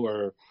should go,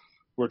 or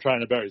we're trying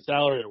to bury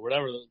salary, or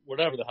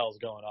whatever the hell's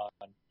going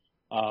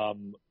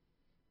on.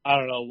 I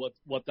don't know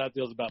what that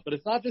deal's about. But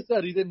it's not just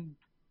that he didn't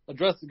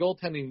address the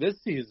goaltending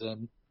this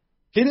season.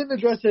 He didn't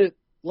address it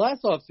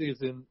last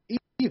offseason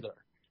either.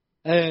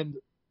 And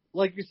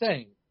like you're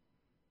saying,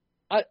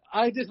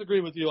 I disagree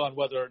with you on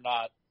whether or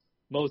not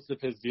most of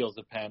his deals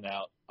have panned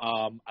out.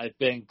 I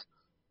think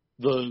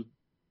the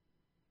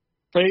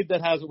trade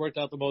that hasn't worked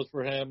out the most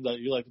for him that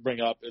you like to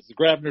bring up is the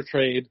Grabner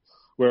trade,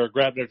 where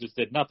Grabner just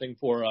did nothing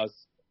for us.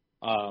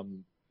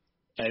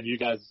 And you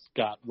guys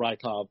got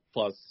Rykov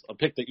plus a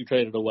pick that you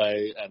traded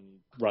away, and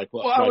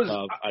Rykov. I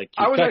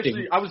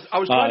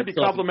was trying to be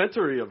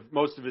complimentary of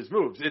most of his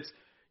moves.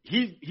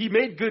 He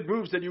made good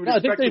moves that you would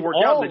expect to work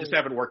out. They just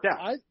haven't worked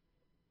out.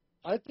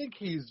 I think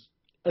he's,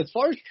 as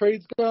far as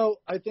trades go,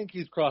 I think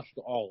he's crushed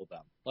all of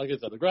them. Like I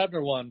said, the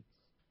Grabner one,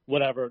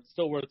 whatever, it's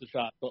still worth a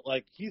shot. But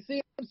he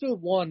seems to have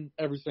won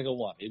every single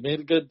one. He made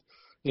a good,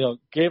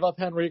 gave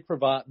up Henrique for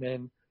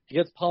Vatanen. He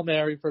gets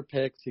Palmieri for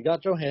picks. He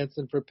got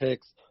Johansson for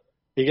picks.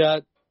 He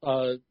got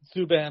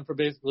Subban for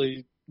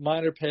basically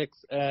minor picks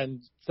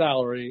and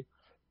salary.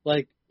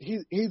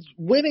 He's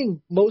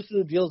winning most of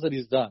the deals that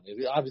he's done.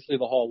 Obviously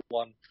the Hall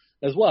one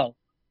as well.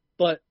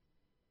 But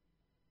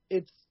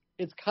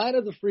it's kind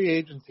of the free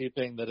agency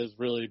thing that has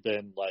really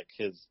been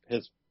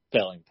his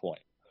failing point.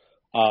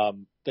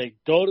 They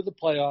go to the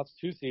playoffs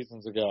 2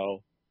 seasons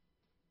ago.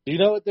 Do you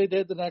know what they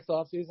did the next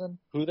offseason?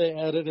 Who they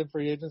added in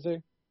free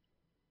agency?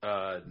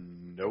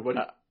 Nobody.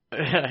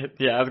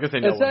 Yeah, I was going to say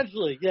no one.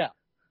 Essentially, yeah.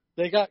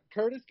 They got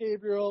Curtis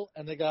Gabriel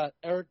and they got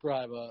Eric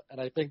Greiba,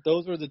 and I think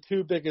those were the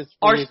 2 biggest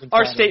free agent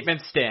Our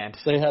statements stand.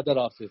 They had that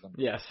offseason.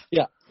 Yes.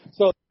 Yeah.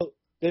 So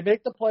they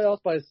make the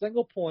playoffs by a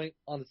single point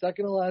on the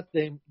second to last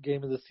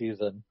game of the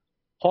season.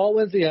 Hall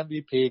wins the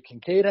MVP.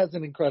 Kincaid has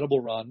an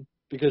incredible run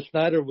because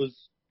Schneider was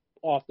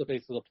off the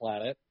face of the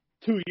planet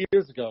 2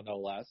 years ago, no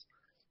less.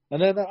 And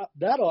then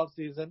that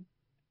offseason,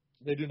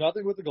 they do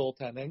nothing with the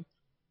goaltending.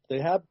 They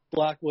have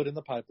Blackwood in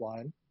the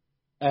pipeline.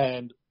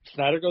 And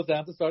Schneider goes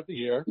down to start the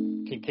year.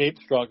 Kincaid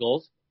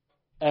struggles.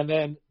 And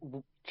then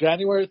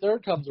January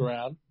 3rd comes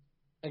around.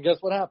 And guess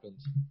what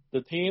happens?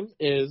 The team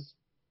is,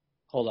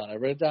 hold on, I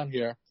wrote it down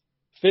here,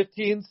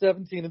 15,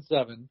 17, and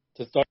 7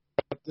 to start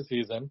the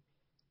season.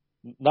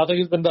 Nothing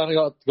has been done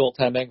about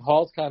goaltending.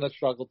 Hall's kind of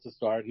struggled to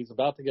start. He's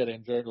about to get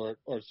injured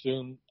or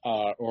soon,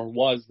 or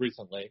was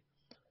recently.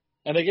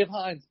 And they give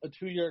Hines a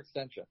 2-year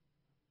extension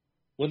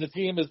when the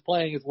team is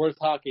playing its worst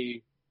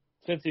hockey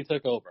since he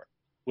took over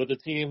with a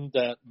team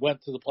that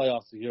went to the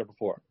playoffs the year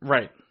before.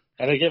 Right.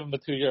 And they give him a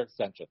 2-year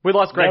extension. We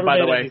lost Greg, Never by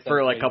the made way, any for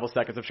sense like to a me. couple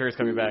seconds. I'm sure he's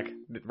coming back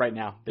right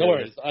now. No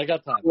worries. I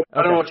got time.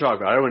 I don't know what you're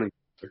talking about. I don't want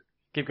to.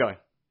 Keep going.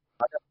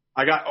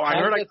 I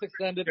heard Hines gets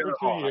extended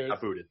for 2 years. I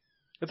got booted.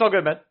 It's all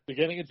good, man.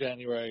 Beginning of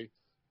January.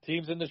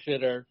 Team's in the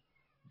shitter.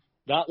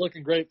 Not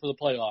looking great for the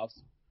playoffs.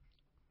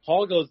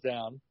 Hall goes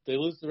down. They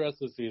lose the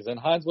rest of the season.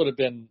 Hines would have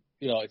been,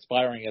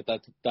 expiring at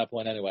that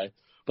point anyway.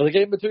 But they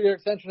gave him a 2-year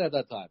extension at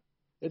that time.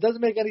 It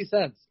doesn't make any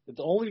sense. It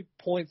only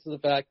points to the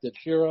fact that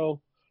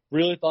Shiro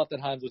really thought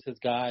that Hines was his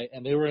guy,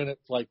 and they were in it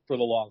for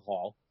the long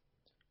haul.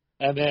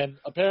 And then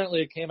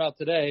apparently it came out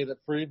today that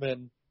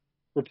Friedman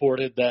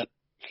reported that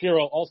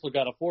Shiro also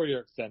got a 4-year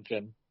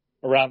extension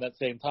around that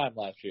same time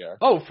last year.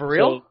 Oh, for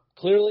real? So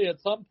clearly at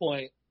some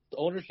point the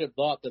ownership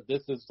thought that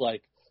this is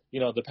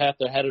the path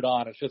they're headed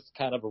on. It's just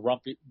kind of a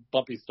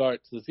bumpy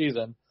start to the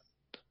season.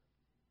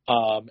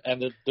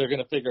 And that they're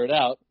going to figure it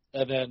out.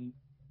 And then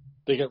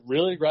they get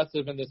really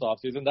aggressive in this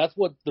offseason. That's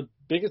what the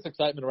biggest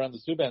excitement around the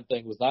Subban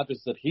thing was, not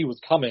just that he was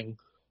coming,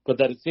 but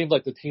that it seemed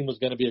like the team was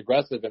going to be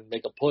aggressive and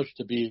make a push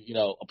to be,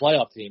 a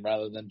playoff team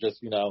rather than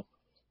just,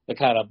 a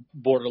kind of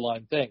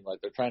borderline thing. Like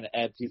they're trying to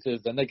add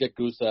pieces. Then they get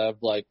Gusev,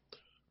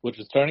 which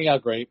is turning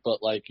out great. But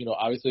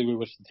obviously we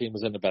wish the team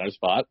was in a better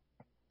spot.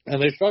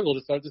 And they struggled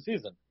to start the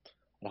season.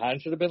 And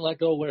Hines should have been let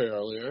go way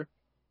earlier.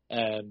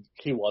 And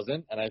he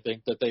wasn't. And I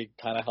think that they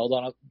kind of held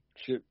on.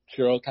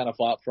 Shiro kind of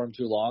fought for him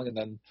too long. And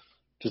then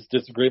just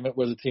disagreement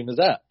where the team is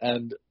at.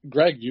 And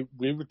Greg,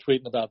 we were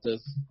tweeting about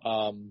this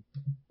a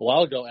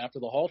while ago after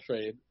the Hall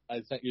trade.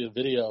 I sent you a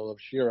video of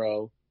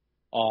Shiro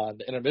on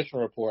the intermission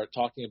report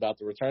talking about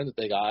the return that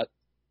they got.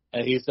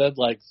 And he said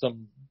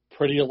some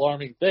pretty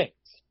alarming things,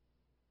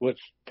 which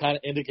kind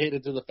of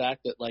indicated to the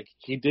fact that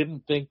he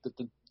didn't think that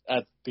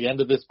at the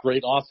end of this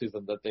great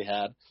offseason that they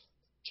had,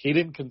 he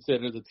didn't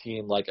consider the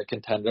team a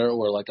contender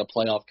or a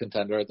playoff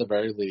contender at the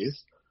very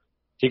least.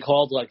 He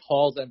called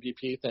Hall's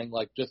MVP thing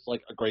just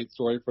a great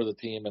story for the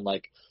team and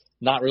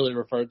not really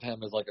referred to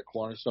him as a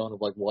cornerstone of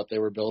what they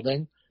were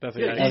building. That's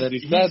Yeah, and then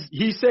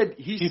he said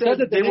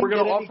that they were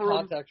going to offer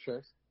him.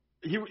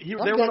 They were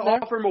going to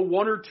offer him a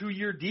 1 or 2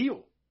 year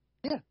deal.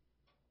 Yeah.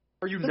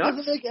 Are you That nuts?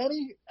 doesn't make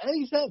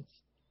any sense.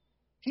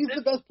 He's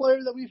the best player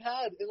that we've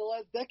had in the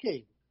last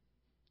decade.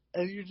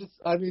 And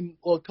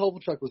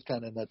Kovalchuk was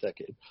kind of in that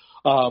decade.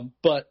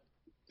 But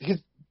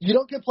you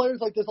don't get players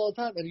like this all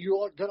the time, and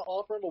you're going to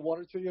offer him a 1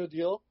 or 2 year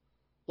deal,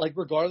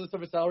 regardless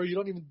of his salary. You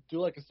don't even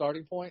do a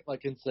starting point,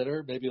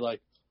 consider maybe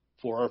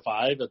 4 or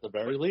 5 at the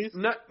very least.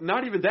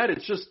 Not even that.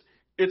 It's just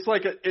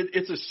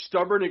it's a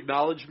stubborn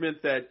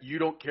acknowledgement that you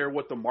don't care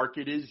what the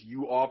market is.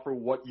 You offer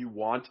what you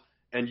want,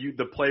 and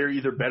the player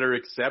either better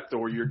accept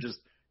or you're just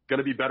going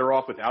to be better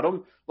off without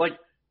him.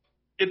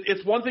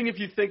 It's one thing if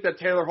you think that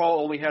Taylor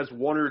Hall only has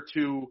 1 or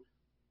 2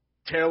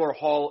 Taylor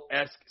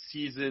Hall-esque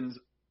seasons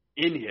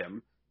in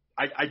him.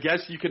 I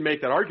guess you can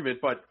make that argument,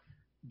 but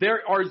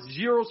there are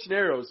 0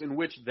 scenarios in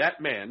which that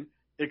man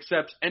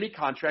accepts any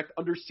contract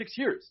under 6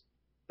 years.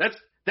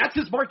 That's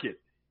his market.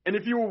 And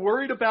if you were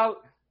worried about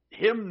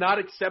him not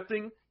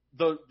accepting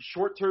the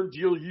short-term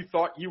deal you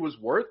thought he was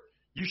worth,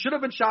 you should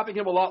have been shopping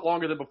him a lot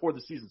longer than before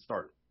the season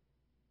started.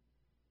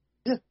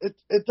 Yeah,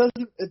 it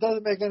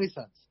doesn't make any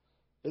sense.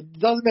 It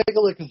doesn't make a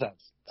lick of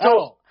sense at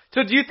all.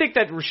 So do you think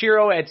that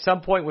Shiro at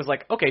some point was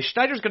okay,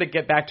 Schneider's going to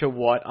get back to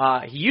what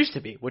he used to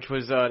be, which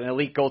was an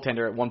elite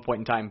goaltender at one point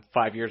in time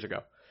 5 years ago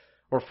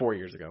or 4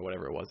 years ago,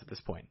 whatever it was at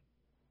this point?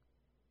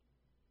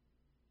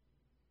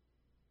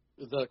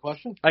 Is that a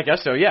question? I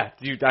guess so, yeah.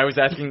 I was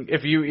asking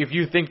if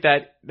you think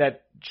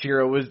that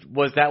Shiro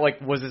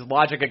was his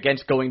logic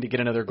against going to get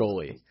another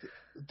goalie?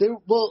 The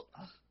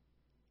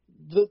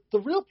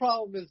real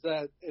problem is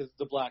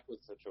the Blackwood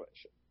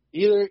situation.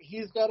 Either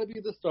he's got to be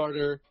the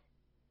starter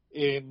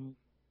in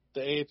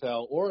the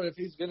AHL, or if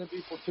he's going to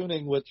be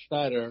platooning with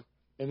Schneider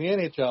in the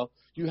NHL,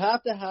 you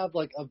have to have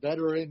a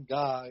veteran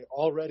guy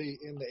already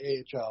in the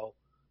AHL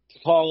to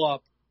call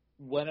up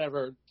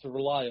whenever to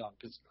rely on,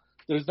 because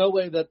there's no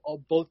way that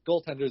both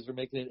goaltenders are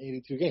making it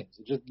 82 games.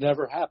 It just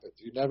never happens.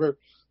 You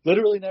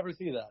literally never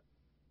see that.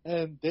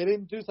 And they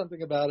didn't do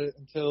something about it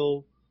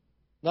until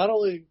not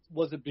only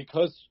was it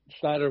because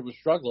Schneider was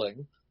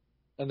struggling,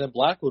 and then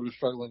Blackwood was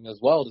struggling as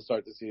well to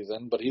start the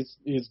season, but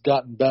he's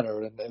gotten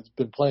better and has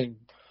been playing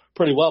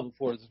pretty well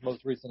before his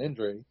most recent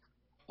injury.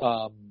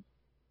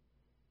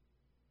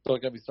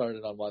 Don't get me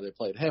started on why they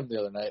played him the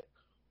other night.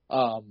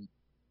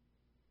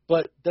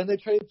 But then they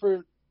traded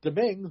for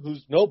Domingue,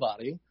 who's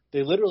nobody.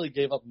 They literally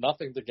gave up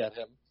nothing to get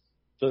him.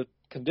 The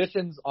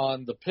conditions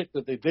on the pick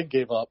that they did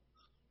give up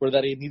were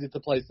that he needed to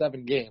play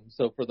 7 games.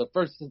 So for the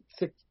first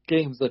 6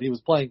 games that he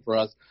was playing for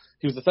us,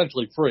 he was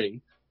essentially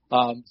free.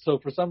 So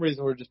for some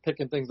reason, we're just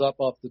picking things up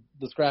off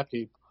the scrap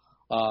heap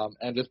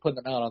and just putting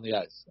them out on the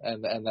ice.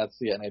 And that's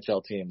the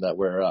NHL team that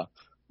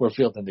we're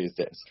fielding these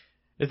days.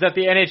 Is that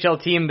the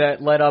NHL team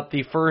that led up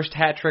the first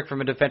hat trick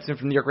from a defenseman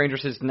from the New York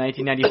Rangers since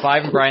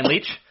 1995, Brian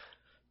Leetch?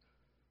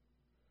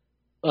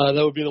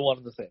 That would be the one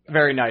in the same.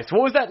 Very nice.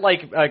 What was that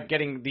like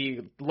getting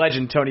the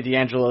legend Tony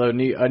DeAngelo,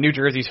 New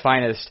Jersey's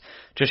finest,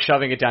 just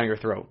shoving it down your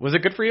throat? Was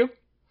it good for you?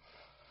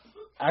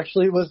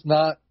 Actually, was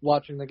not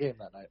watching the game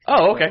that night.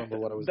 Oh, okay. I don't remember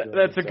what I was doing,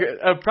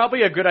 That's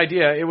probably a good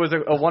idea. It was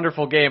a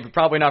wonderful game, but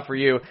probably not for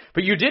you.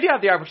 But you did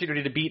have the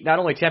opportunity to beat not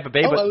only Tampa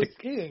Bay, but I was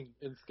skiing.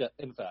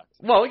 In fact.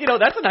 Well,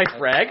 that's a nice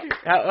brag.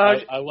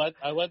 I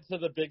went to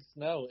the big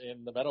snow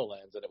in the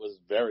Meadowlands, and it was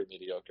very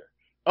mediocre.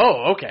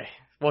 Oh, okay.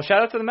 Well,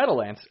 shout out to the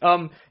Meadowlands.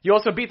 You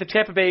also beat the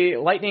Tampa Bay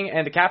Lightning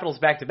and the Capitals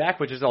back-to-back,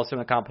 which is also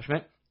an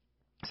accomplishment.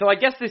 So I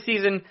guess this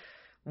season,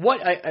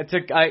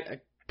 I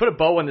put a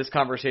bow on this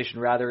conversation,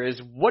 rather,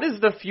 is what is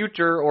the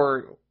future,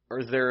 or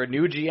is there a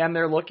new GM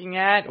they're looking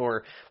at,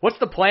 or what's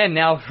the plan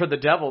now for the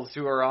Devils,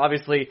 who are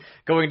obviously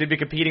going to be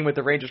competing with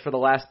the Rangers for the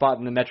last spot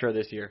in the Metro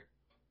this year?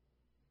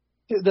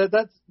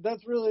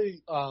 That's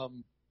really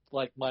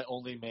like my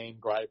only main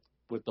gripe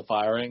with the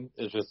firing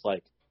is just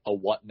like a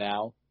what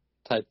now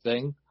type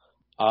thing.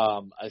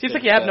 Seems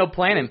like you have no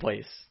plan in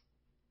place.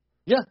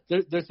 Yeah,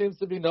 there seems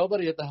to be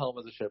nobody at the helm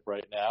of the ship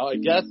right now. I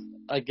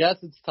guess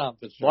it's Tom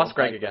Fitzgerald. Lost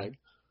Greg again.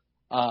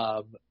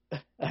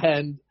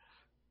 And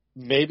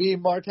maybe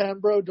Martin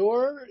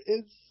Brodeur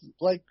is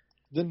like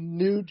the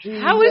new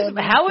GM.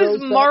 How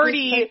is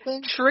Marty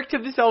tricked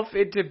himself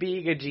into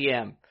being a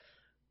GM?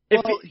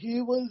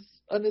 He was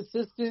an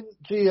assistant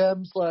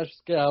GM /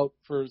 scout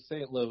for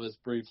St. Louis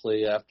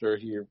briefly after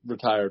he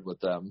retired with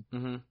them.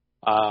 Mm-hmm.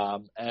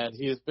 And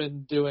he has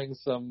been doing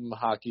some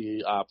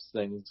hockey ops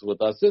things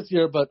with us this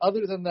year, but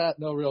other than that,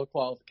 no real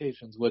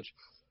qualifications, which,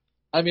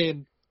 I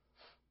mean,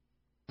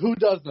 who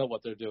does know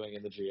what they're doing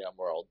in the GM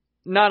world?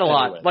 Not a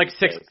lot, like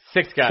six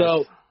guys.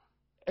 So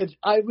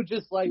I would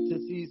just like to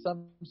see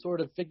some sort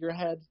of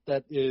figurehead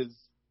that is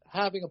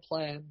having a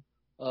plan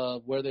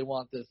of where they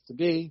want this to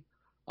be.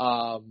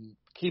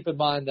 Keep in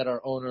mind that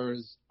our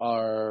owners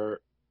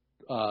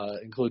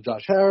include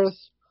Josh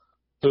Harris,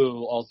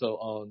 who also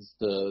owns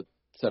the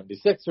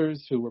 76ers,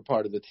 who were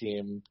part of the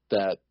team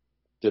that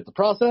did the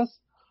process.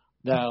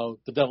 Now,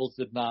 the Devils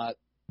did not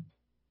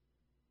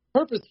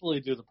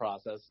purposefully do the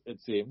process, it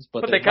seems,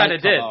 but they kind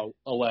of did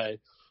away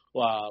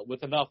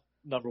with enough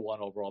number 1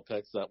 overall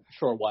picks that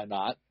sure, why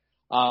not?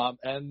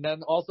 And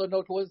then also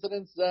no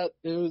coincidence that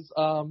it was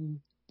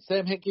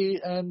Sam Hinkie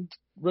and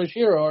Ray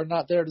Shero are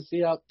not there to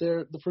see out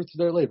the fruits of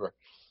their labor.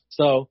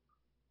 So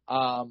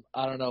I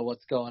don't know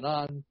what's going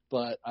on,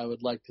 but I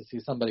would like to see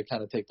somebody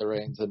kind of take the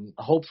reins, and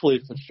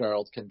hopefully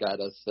Fitzgerald can guide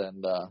us.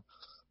 And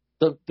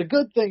the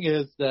good thing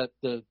is that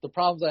the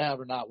problems I have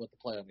are not with the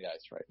play on the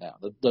ice right now.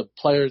 The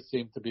players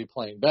seem to be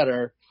playing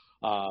better.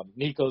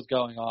 Nico's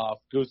going off.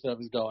 Gusev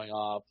is going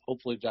off.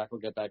 Hopefully Jack will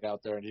get back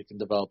out there and he can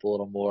develop a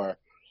little more.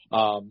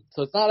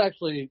 So it's not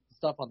actually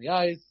stuff on the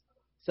ice.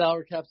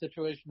 Salary cap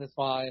situation is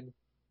fine.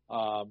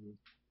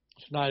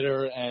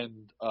 Schneider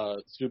and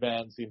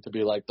Subban seem to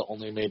be like the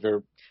only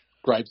major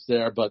gripes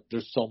there, but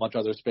there's so much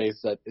other space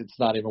that it's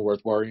not even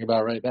worth worrying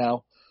about right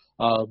now.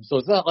 So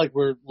it's not like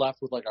we're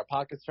left with like our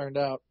pockets turned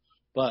out,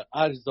 but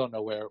I just don't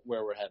know where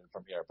we're headed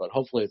from here. But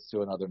hopefully it's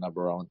to another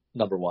number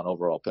 1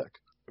 overall pick.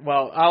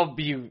 Well, I'll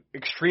be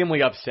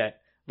extremely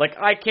upset. Like,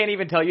 I can't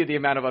even tell you the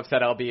amount of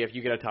upset I'll be if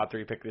you get a top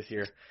 3 pick this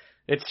year.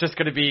 It's just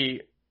going to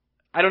be,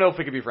 I don't know if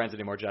we can be friends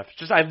anymore, Jeff.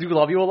 Just, I do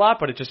love you a lot,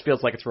 but it just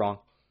feels like it's wrong.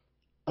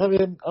 I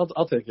mean,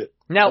 I'll take it.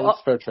 Now, it's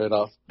a fair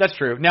trade-off. That's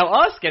true. Now,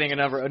 us getting a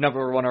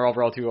number 1 or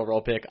overall 2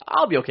 overall pick,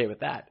 I'll be okay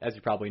with that, as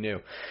you probably knew.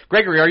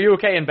 Gregory, are you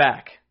okay and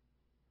back?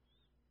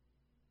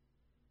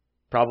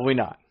 Probably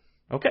not.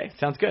 Okay,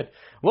 sounds good.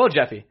 Well,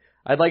 Jeffy,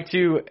 I'd like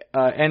to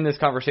end this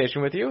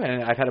conversation with you,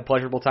 and I've had a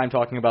pleasurable time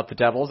talking about the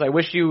Devils. I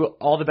wish you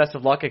all the best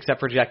of luck,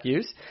 except for Jack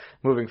Hughes,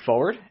 moving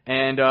forward.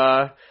 And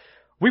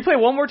we play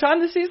one more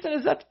time this season?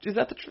 Is that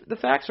the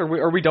facts, or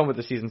are we done with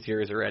the season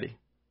series already?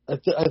 I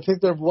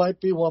think there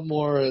might be one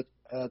more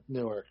at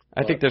Newark.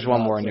 I think there's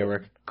one more in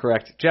Newark.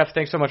 Correct. Jeff,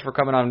 thanks so much for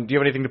coming on. Do you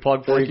have anything to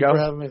plug before Thank you go? Thank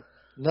you for having me.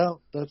 No,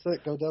 that's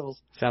it. Go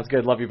Devils. Sounds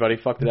good. Love you, buddy.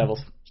 Fuck the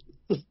Devils.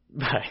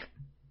 Bye.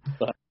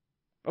 Bye.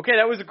 Okay,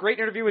 that was a great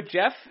interview with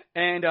Jeff.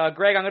 And,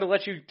 Greg, I'm going to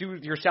let you do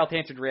your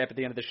Southampton rap at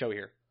the end of the show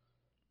here.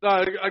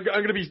 I'm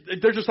going to be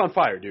 – they're just on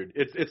fire, dude.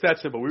 It's that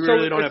simple. We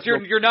really don't have to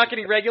 – You're not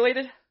getting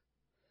regulated?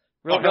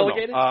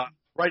 Relegated? No.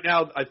 Right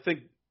now, I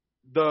think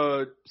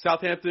the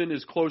Southampton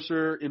is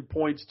closer in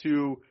points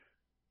to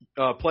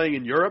playing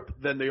in Europe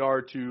than they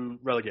are to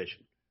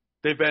relegation.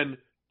 They've been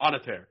on a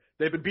tear.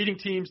 They've been beating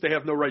teams they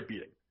have no right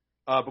beating.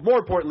 But more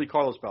importantly,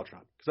 Carlos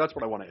Beltran, because that's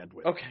what I want to end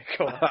with. Okay,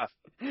 cool.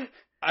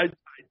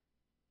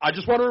 I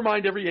just want to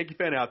remind every Yankee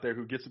fan out there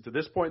who gets it to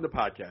this point in the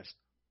podcast,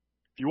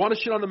 if you want to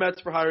shit on the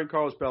Mets for hiring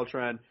Carlos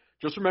Beltran,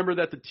 just remember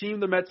that the team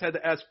the Mets had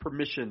to ask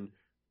permission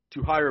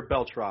to hire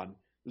Beltran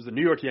was the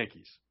New York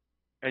Yankees.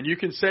 And you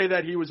can say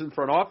that he was in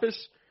front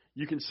office.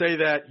 You can say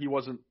that he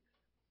wasn't.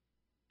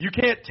 You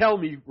can't tell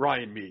me,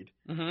 Ryan Mead,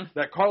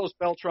 that Carlos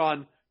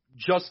Beltran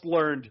just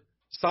learned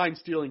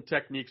sign-stealing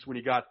techniques when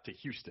he got to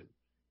Houston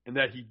and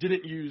that he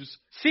didn't use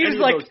any of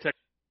those techniques.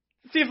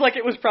 Seems like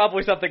it was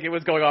probably something that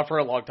was going on for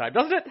a long time,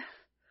 doesn't it?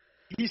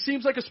 He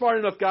seems like a smart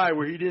enough guy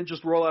where he didn't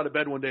just roll out of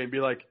bed one day and be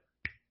like,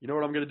 you know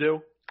what I'm going to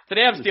do?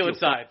 Today I'm stealing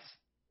signs.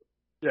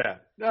 Yeah.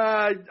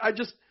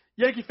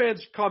 Yankee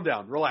fans, calm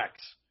down.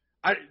 Relax.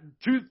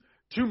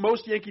 To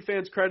most Yankee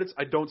fans' credits,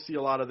 I don't see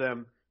a lot of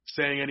them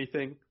saying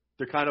anything.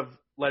 They're kind of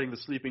letting the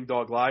sleeping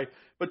dog lie.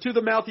 But to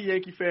the mouthy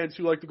Yankee fans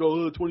who like to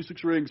go,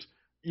 26 rings,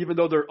 even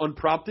though they're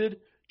unprompted,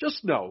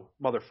 just know,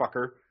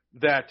 motherfucker,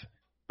 that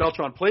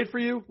Beltran played for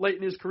you late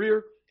in his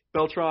career.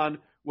 Beltran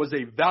was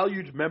a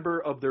valued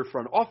member of their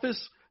front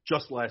office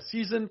just last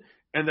season,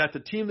 and that the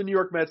team the New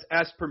York Mets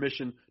asked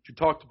permission to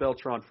talk to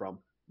Beltran from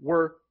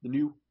were the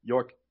New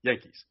York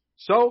Yankees.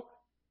 So,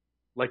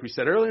 like we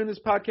said earlier in this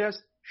podcast,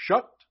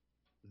 shut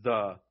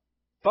the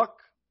fuck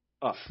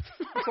up.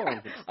 That's all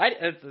I'm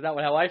saying. That's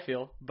not how I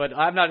feel, but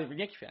I'm not a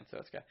Yankee fan, so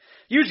that's good.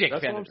 Huge Yankee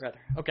fan, rather.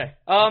 Okay.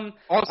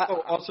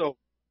 Also,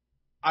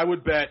 I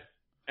would bet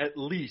at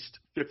least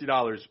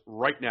 $50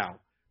 right now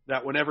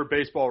that whenever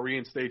baseball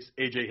reinstates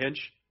A.J.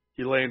 Hinch,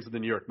 he lands in the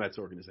New York Mets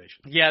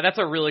organization. Yeah, that's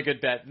a really good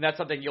bet, and that's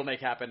something you'll make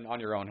happen on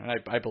your own, and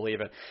I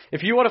believe it.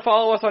 If you want to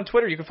follow us on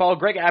Twitter, you can follow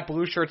Greg at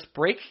Blue Shirts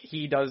Break.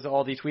 He does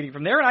all the tweeting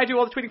from there, and I do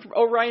all the tweeting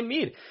from Ryan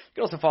Mead. You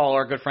can also follow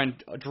our good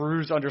friend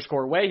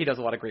Drews_Way. He does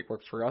a lot of great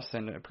work for us,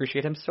 and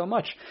appreciate him so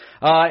much.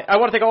 I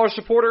want to thank all our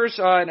supporters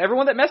and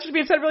everyone that messaged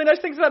me and said really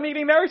nice things about me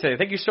being married today.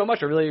 Thank you so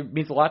much. It really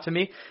means a lot to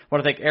me. I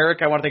want to thank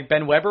Eric. I want to thank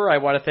Ben Weber. I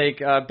want to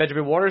thank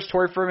Benjamin Waters,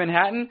 Tori from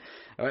Manhattan.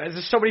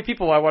 There's so many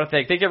people I want to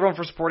thank. Thank you, everyone,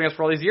 for supporting us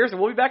for all these years,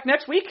 and we'll be back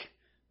next week.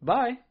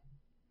 Bye.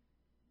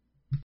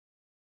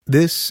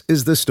 This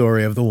is the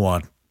story of the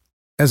one.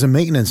 As a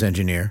maintenance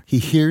engineer, he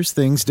hears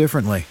things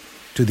differently.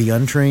 To the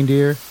untrained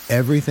ear,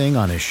 everything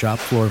on his shop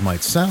floor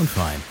might sound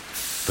fine,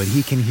 but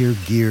he can hear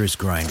gears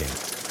grinding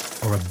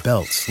or a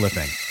belt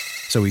slipping.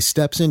 So he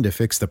steps in to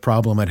fix the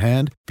problem at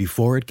hand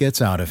before it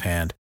gets out of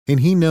hand.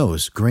 And he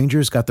knows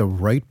Grainger's got the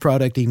right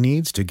product he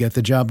needs to get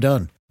the job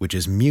done, which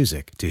is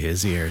music to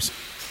his ears.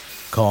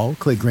 Call,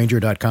 click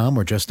Grainger.com,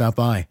 or just stop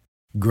by.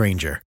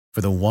 Grainger,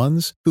 for the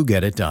ones who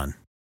get it done.